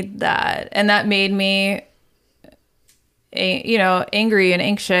don't need that. And that made me, angry and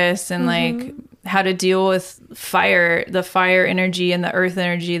anxious, and like how to deal with the fire energy and the earth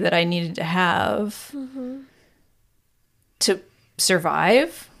energy that I needed to have to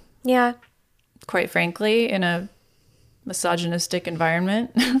survive. Yeah. Quite frankly, in a misogynistic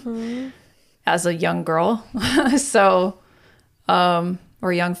environment as a young girl. So,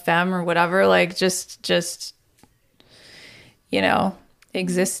 or young femme or whatever, like just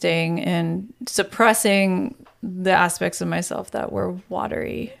existing and suppressing the aspects of myself that were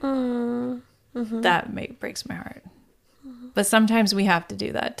watery. That breaks my heart. But sometimes we have to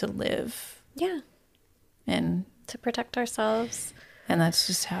do that to live. Yeah. And to protect ourselves. And that's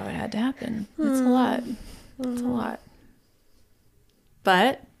just how it had to happen. It's a lot. It's a lot.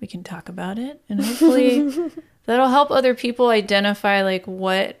 But we can talk about it, and hopefully that'll help other people identify like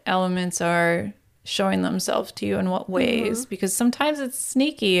what elements are showing themselves to you in what ways, because sometimes it's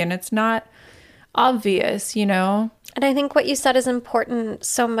sneaky and it's not obvious, And I think what you said is important.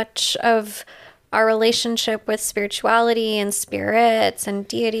 So much of our relationship with spirituality and spirits and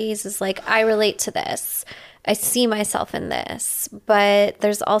deities is like, I relate to this. I see myself in this. But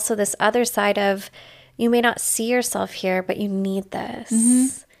there's also this other side of, you may not see yourself here, but you need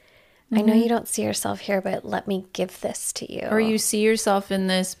this. I know you don't see yourself here, but let me give this to you. Or you see yourself in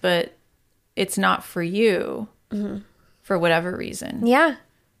this, but it's not for you for whatever reason. Yeah.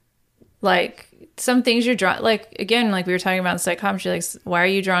 Like some things you're drawn, like, again, like we were talking about in psychometry, like why are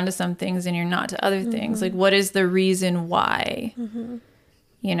you drawn to some things and you're not to other things? Like what is the reason why? And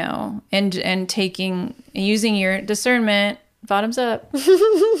using your discernment, bottoms up,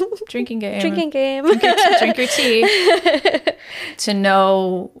 drinking game, drink your tea, to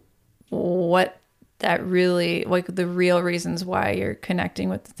know what that really, like the real reasons why you're connecting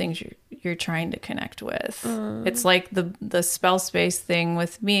with the things you're trying to connect with. It's like the spell space thing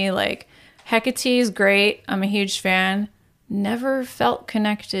with me, like Hecate is great. I'm a huge fan. Never felt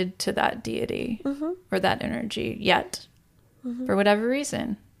connected to that deity or that energy yet, for whatever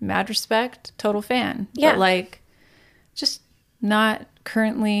reason. Mad respect, total fan. Yeah. But like, just not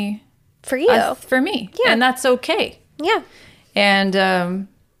currently for you. For me. Yeah. And that's okay. Yeah. And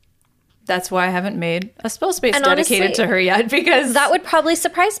that's why I haven't made a spell space dedicated honestly, to her yet, because that would probably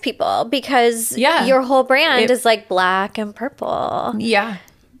surprise people, because your whole brand is like black and purple. Yeah.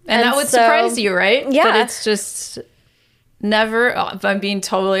 And that would surprise you, right? Yeah. But it's just never, if I'm being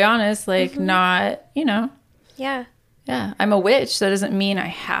totally honest, like not, Yeah. Yeah. I'm a witch. That doesn't mean I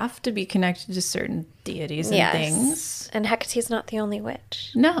have to be connected to certain deities and things. And Hecate's not the only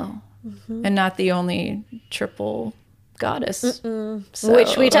witch. No. And not the only triple goddess.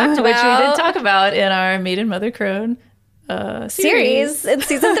 Which we talked about. Which we did talk about in our Maiden Mother Crone series in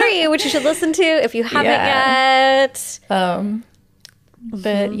season 3, which you should listen to if you haven't yet.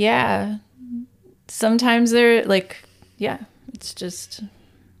 But yeah, sometimes they're like, it's just...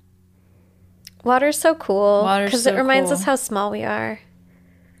 Water's so cool. Because it reminds us how small we are.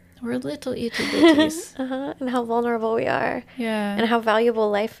 We're little itty bitties. And how vulnerable we are. Yeah. And how valuable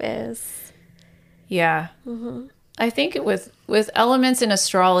life is. Yeah. I think with elements in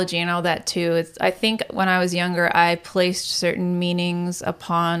astrology and all that too, I think when I was younger, I placed certain meanings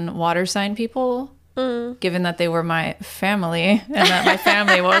upon water sign people, given that they were my family and that my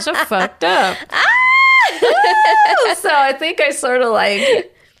family was fucked up. So I think I sort of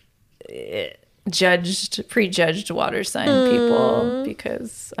like prejudged water sign people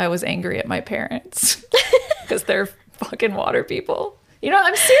because I was angry at my parents because they're fucking water people.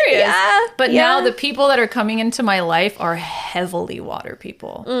 I'm serious. Yeah. But now the people that are coming into my life are heavily water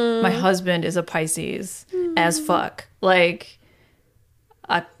people. My husband is a Pisces as fuck. Like,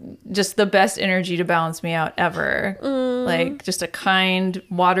 just the best energy to balance me out ever. Like, just a kind,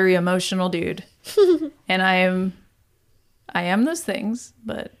 watery, emotional dude. And I am those things,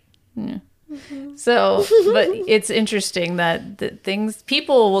 but... So, but it's interesting that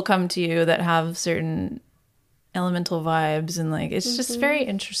people will come to you that have certain elemental vibes, and like it's just very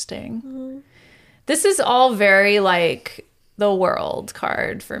interesting. This is all very like the world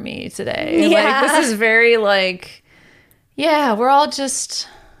card for me today. Like this is very like, we're all just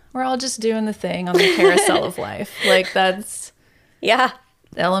doing the thing on the carousel of life. Like that's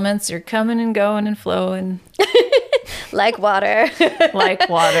elements are coming and going and flowing. Like water. Like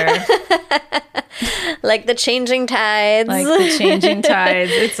water. Like the changing tides.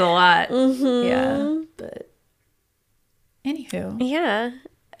 It's a lot. Yeah. But anywho. Yeah.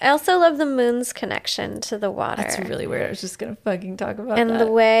 I also love the moon's connection to the water. That's really weird. I was just going to fucking talk about that. And the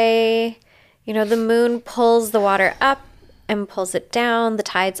way, the moon pulls the water up and pulls it down, the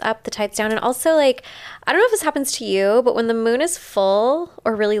tides up, the tides down. And also, like, I don't know if this happens to you, but when the moon is full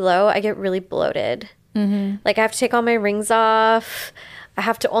or really low, I get really bloated. Like I have to take all my rings off. I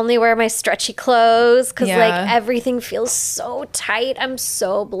have to only wear my stretchy clothes because like everything feels so tight. I'm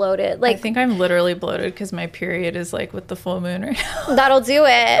so bloated. Like I think I'm literally bloated because my period is like with the full moon right now. That'll do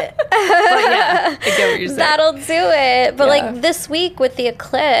it. But I get what you're saying. That'll do it. But like this week with the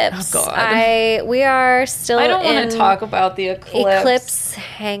eclipse, we are still. I don't want to talk about the eclipse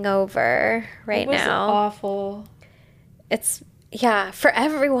hangover right now. Awful. It's, yeah, for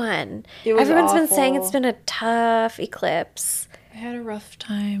everyone. It was Everyone's been saying awful. it's been a tough eclipse. I had a rough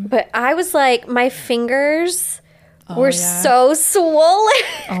time. But I was like, my fingers were yeah. so swollen.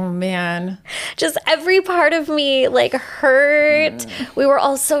 Oh, man. Just every part of me like hurt. We were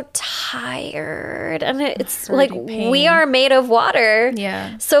all so tired. And it's Hurty like pain. we are made of water.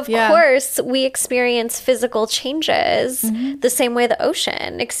 Yeah. So of Yeah. course we experience physical changes the same way the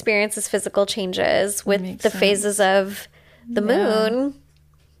ocean experiences physical changes with makes the sense. phases of the moon.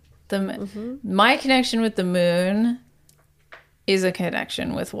 My connection with the moon is a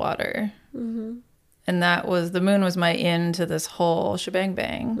connection with water. And that was, the moon was my into this whole shebang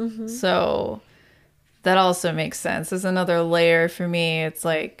bang. So that also makes sense. There's another layer for me. It's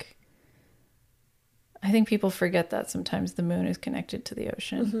like, I think people forget that sometimes the moon is connected to the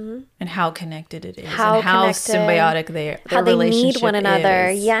ocean and how connected it is How and how connected. symbiotic How their they need relationship one another.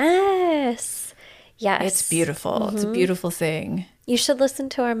 is. Yes. Yes. It's beautiful. It's a beautiful thing. You should listen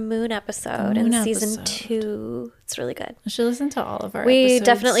to our moon episode in moon season episode. 2. It's really good. I should listen to all of our We episodes.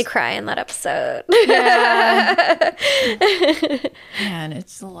 definitely cry in that episode. Man,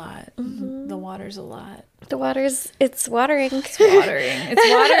 it's a lot. The water's a lot. The water's, it's watering. It's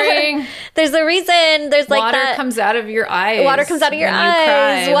watering. There's a reason. There's like Water that. comes out of your eyes. Water comes out of your when you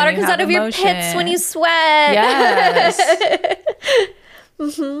cry, eyes. when Water you comes have out of your emotion. pits when you sweat. Yes.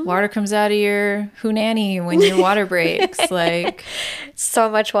 Water comes out of your hunani when your water breaks. Like, So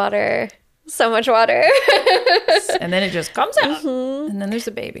much water. So much water. and then it just comes out. And then there's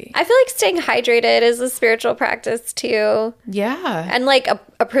a baby. I feel like staying hydrated is a spiritual practice too. Yeah. And like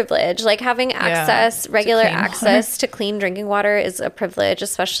a privilege, like having access, to regular clean access to clean drinking water is a privilege,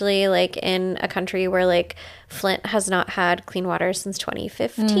 especially like in a country where like Flint has not had clean water since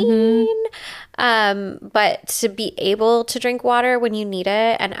 2015. But to be able to drink water when you need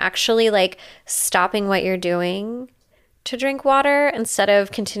it and actually like stopping what you're doing to drink water instead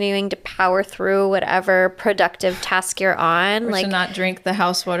of continuing to power through whatever productive task you're on, Or like to not drink the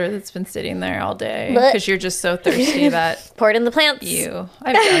house water that's been sitting there all day But- because you're just so thirsty that pour it in the plants.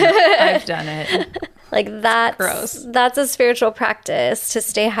 I've done it. Like that's Gross. That's a spiritual practice to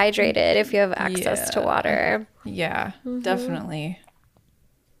stay hydrated if you have access to Yeah. water. Yeah, definitely.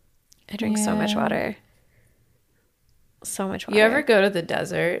 I drink so much water. So much water. You ever go to the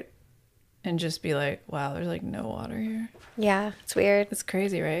desert and just be like, wow, there's like no water here? Yeah, it's weird. It's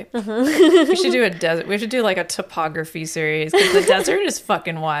crazy, right? We should do a desert. We should do like a topography series because the desert is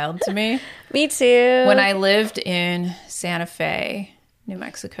fucking wild to me. Me too. When I lived in Santa Fe, New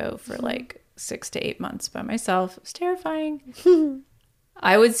Mexico for like 6 to 8 months by myself, it was terrifying.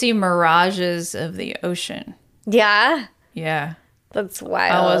 I would see mirages of the ocean. Yeah, Yeah. that's I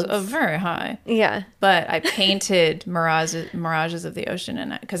wild. was very high. Yeah. But I painted mirages of the ocean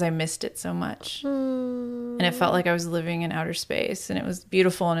and because I missed it so much. And it felt like I was living in outer space and it was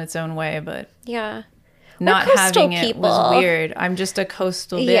beautiful in its own way, but Yeah. not coastal having it people. was weird. I'm just a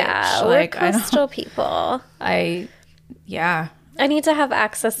coastal bitch. Yeah, Like we're coastal people. yeah, I need to have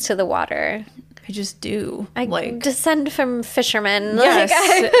access to the water. I just do. I like descend from fishermen. yes,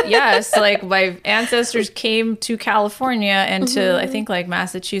 Like, yes. Like my ancestors came to California and to I think like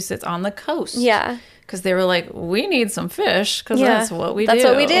Massachusetts on the coast. yeah. Because they were like, we need some fish because Yeah. that's what we That's do.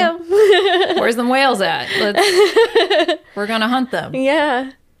 what we do. Where's the whales at? We're gonna hunt them.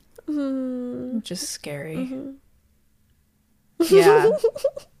 Yeah. Which is scary. Yeah.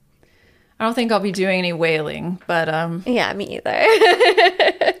 I don't think I'll be doing any whaling, but Yeah, me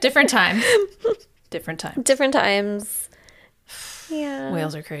either. different times. Different times. Different times. Yeah.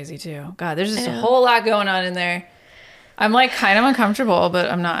 Whales are crazy too. God, there's just a whole lot going on in there. I'm like kind of uncomfortable,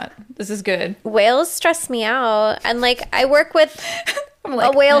 but I'm not. This is good. Whales stress me out. And like I work with I'm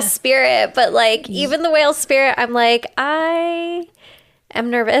like, a whale spirit, but like even the whale spirit, I'm like, I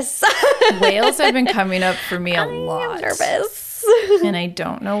am nervous. whales have been coming up for me a I'm lot. nervous. And I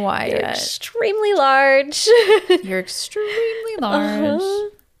don't know why You're yet. extremely large. You're extremely large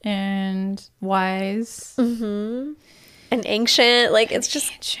and wise. And ancient. Like it's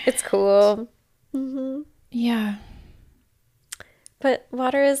just it's cool. Yeah. But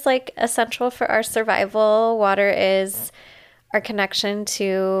water is like essential for our survival. Water is our connection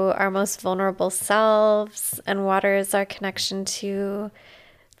to our most vulnerable selves, and water is our connection to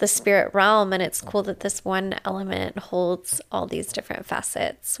the spirit realm. And it's cool that this one element holds all these different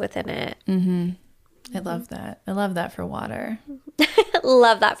facets within it. I love that. I love that for water.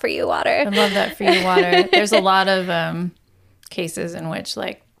 Love that for you, water. I love that for you, water. There's a lot of cases in which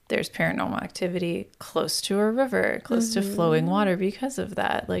like there's paranormal activity close to a river, close to flowing water because of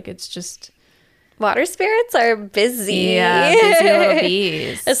that. Like it's just Water spirits are busy. Yeah, busy little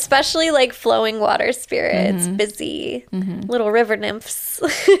bees. Especially like flowing water spirits. Busy. Little river nymphs.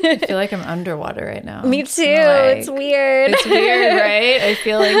 I feel like I'm underwater right now. Me too. Like, it's weird. It's weird, right? I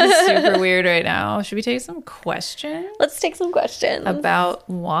feel like it's super weird right now. Should we take some questions Let's take some questions. about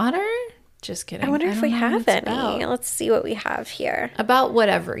water? Just kidding. I wonder if don't we know have what it's any. about. Let's see what we have here. About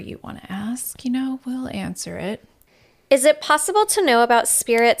whatever you want to ask, we'll answer it. Is it possible to know about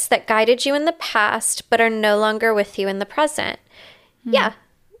spirits that guided you in the past but are no longer with you in the present? Yeah.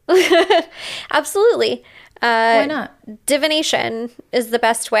 Absolutely. Why not? Divination is the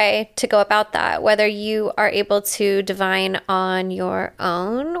best way to go about that, whether you are able to divine on your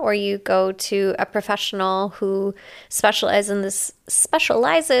own or you go to a professional who specializes in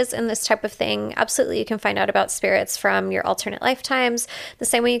this type of thing. Absolutely, you can find out about spirits from your alternate lifetimes the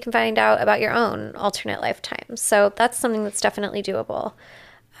same way you can find out about your own alternate lifetimes. So that's something that's definitely doable.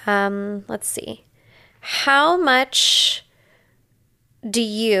 Let's see. How much do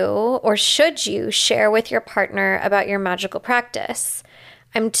you or should you share with your partner about your magical practice?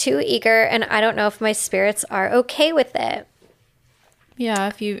 I'm too eager and I don't know if my spirits are okay with it.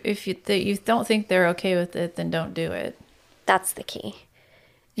 Yeah, if you don't think they're okay with it, then don't do it. That's the key.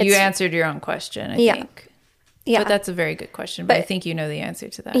 You answered your own question, I think. Yeah. But that's a very good question, but I think you know the answer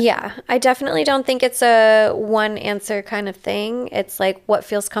to that. Yeah, I definitely don't think it's a one answer kind of thing. It's like what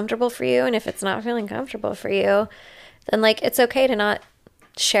feels comfortable for you, and if it's not feeling comfortable for you, then like it's okay to not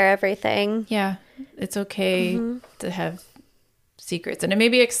share everything. Yeah, it's okay to have secrets, and it may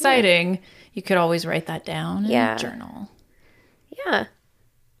be exciting. You could always write that down in a journal. Yeah.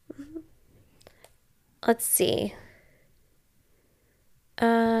 Let's see. We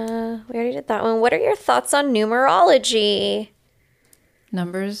already did that one. What are your thoughts on numerology?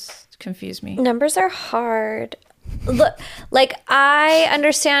 Numbers confuse me. Numbers are hard. Look, like I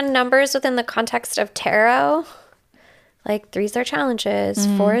understand numbers within the context of tarot. Like 3s are challenges,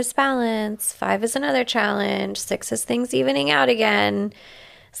 4 is balance, 5 is another challenge, 6 is things evening out again,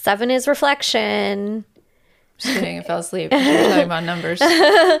 7 is reflection. Just kidding, I fell asleep. We were talking about numbers.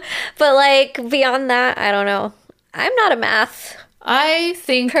 But like beyond that, I don't know. I'm not a math I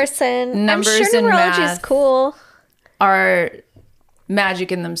think person. numbers I'm sure and numerology is math cool. are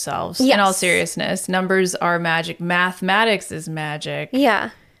magic in themselves. Yes. In all seriousness, numbers are magic. Mathematics is magic. Yeah.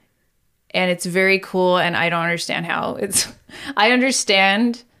 And it's very cool, and I don't understand how I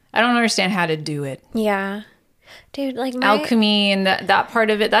don't understand how to do it. Yeah. Dude, like Alchemy and that part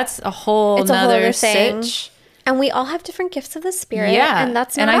of it, that's a whole It's a whole nother other thing. sitch. And we all have different gifts of the spirit. Yeah. And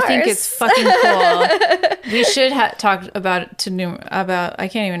that's not I ours. think it's fucking cool. We should talk about I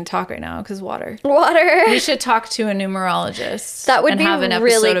can't even talk right now because water. We should talk to a numerologist. That would and be have an episode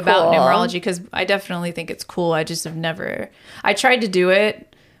really about cool. numerology because I definitely think it's cool. I just have never. I tried to do it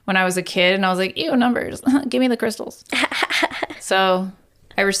when I was a kid and I was like, ew, numbers. Give me the crystals. So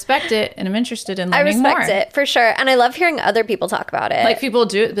I respect it and I'm interested in learning more. I respect it for sure. And I love hearing other people talk about it. Like people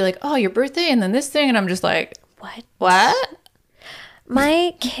do it, be like, oh, your birthday and then this thing. And I'm just like, What?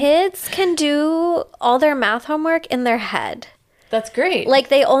 My kids can do all their math homework in their head. That's great. Like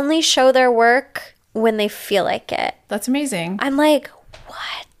they only show their work when they feel like it. That's amazing. I'm like,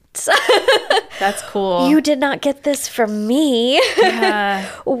 what? That's cool. You did not get this from me. Yeah.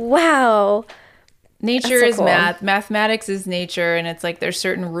 Wow. Nature so is cool. math. Mathematics is nature. And it's like there's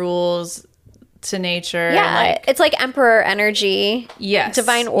certain rules to nature. Yeah. Like, it's like emperor energy. yes.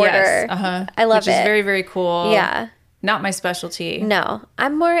 Divine order. Yes, uh-huh. I love Which it. is very, very cool. Yeah. Not my specialty. No.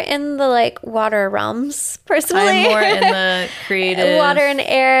 I'm more in the like water realms personally. I'm more in the creative water and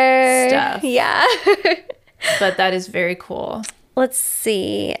air stuff. Yeah. But that is very cool. Let's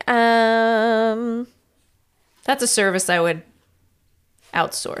see. That's a service I would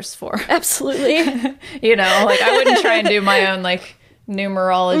outsource for. Absolutely. Like I wouldn't try and do my own like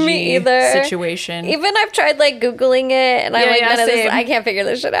numerology Me either. situation. Even I've tried like Googling it and I'm like, none of same. this, I can't figure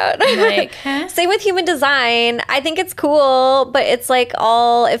this shit out. Like, huh? Same with human design. I think it's cool, but it's like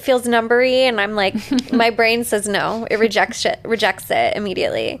it feels numbery and I'm like, my brain says no. It rejects it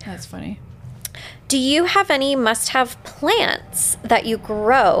immediately. That's funny. Do you have any must-have plants that you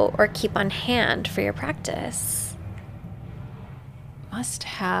grow or keep on hand for your practice? Must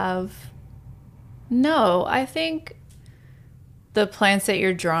have. No, I think the plants that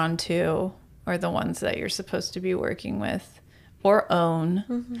you're drawn to are the ones that you're supposed to be working with or own.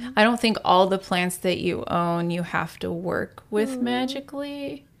 Mm-hmm. I don't think all the plants that you own you have to work with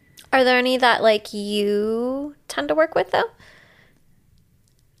magically. Are there any that like you tend to work with though?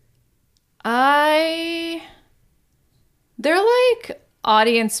 They're like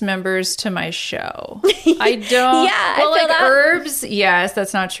audience members to my show. I don't. Yeah, well, I feel like that. herbs. Yes,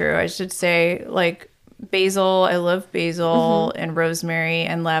 that's not true. I should say like basil. I love basil and rosemary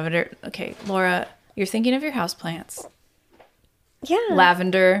and lavender. Okay, Laura, you're thinking of your houseplants. Yeah.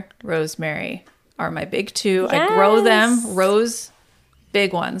 Lavender, rosemary are my big two. I grow them. Rose,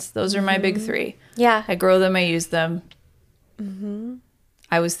 big ones. Those are my big three. Yeah. I grow them. I use them.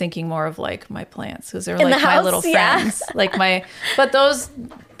 I was thinking more of like my plants because they're like the my house? little Yeah. friends. Like but those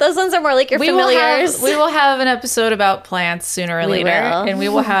Those ones are more like your familiars. we will have an episode about plants sooner or later, will. and we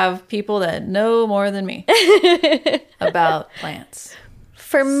will have people that know more than me about plants.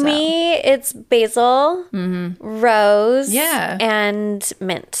 For me, it's basil, rose, Yeah. and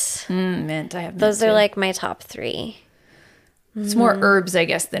mint. Mint, I have mint Those are too. like my top three. It's more herbs, I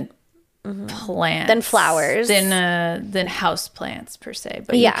guess, than plants, Than flowers. than house plants per se.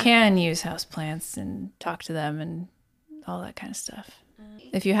 But Yeah. you can use house plants and talk to them and all that kind of stuff.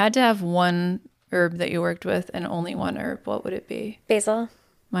 If you had to have one herb that you worked with and only one herb, what would it be? Basil.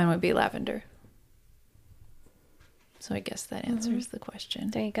 Mine would be lavender. So I guess that answers the question.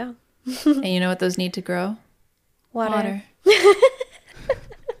 There you go. And you know what those need to grow? Water.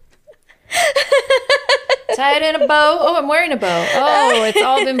 Tie it in a bow. Oh, I'm wearing a bow. Oh, it's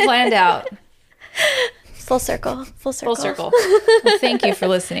all been planned out. Full circle. Full circle. Full circle. Well, thank you for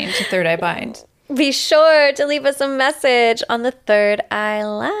listening to Third Eye Bind, Be sure to leave us a message on the Third Eye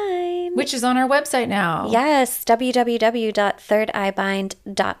line. which is on our website now. Yes,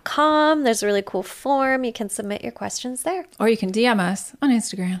 www.thirdeyebind.com. There's a really cool form. You can submit your questions there. Or you can DM us on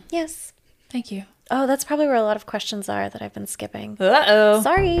Instagram. Yes. Thank you. Oh, that's probably where a lot of questions are that I've been skipping. Uh-oh.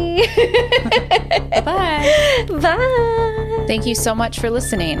 Sorry. Bye. Bye. Thank you so much for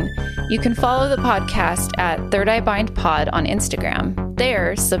listening. You can follow the podcast at Third Eye Bind Pod on Instagram.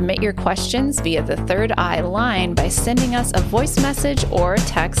 There, submit your questions via the Third Eye line by sending us a voice message or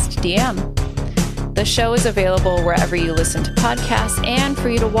text DM. The show is available wherever you listen to podcasts and for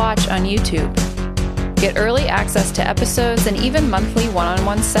you to watch on YouTube. Get early access to episodes and even monthly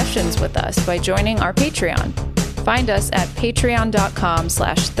one-on-one sessions with us by joining our Patreon. Find us at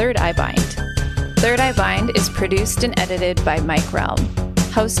patreon.com/thirdeyebind. Third Eye Bind is produced and edited by Mike Realm.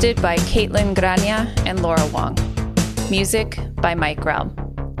 Hosted by Caitlin Grania and Laura Wong. Music by Mike Realm.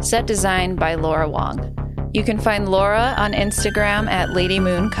 Set design by Laura Wong. You can find Laura on Instagram at Lady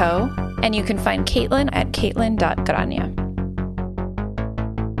Moon Co. And you can find Caitlin at caitlin.grania.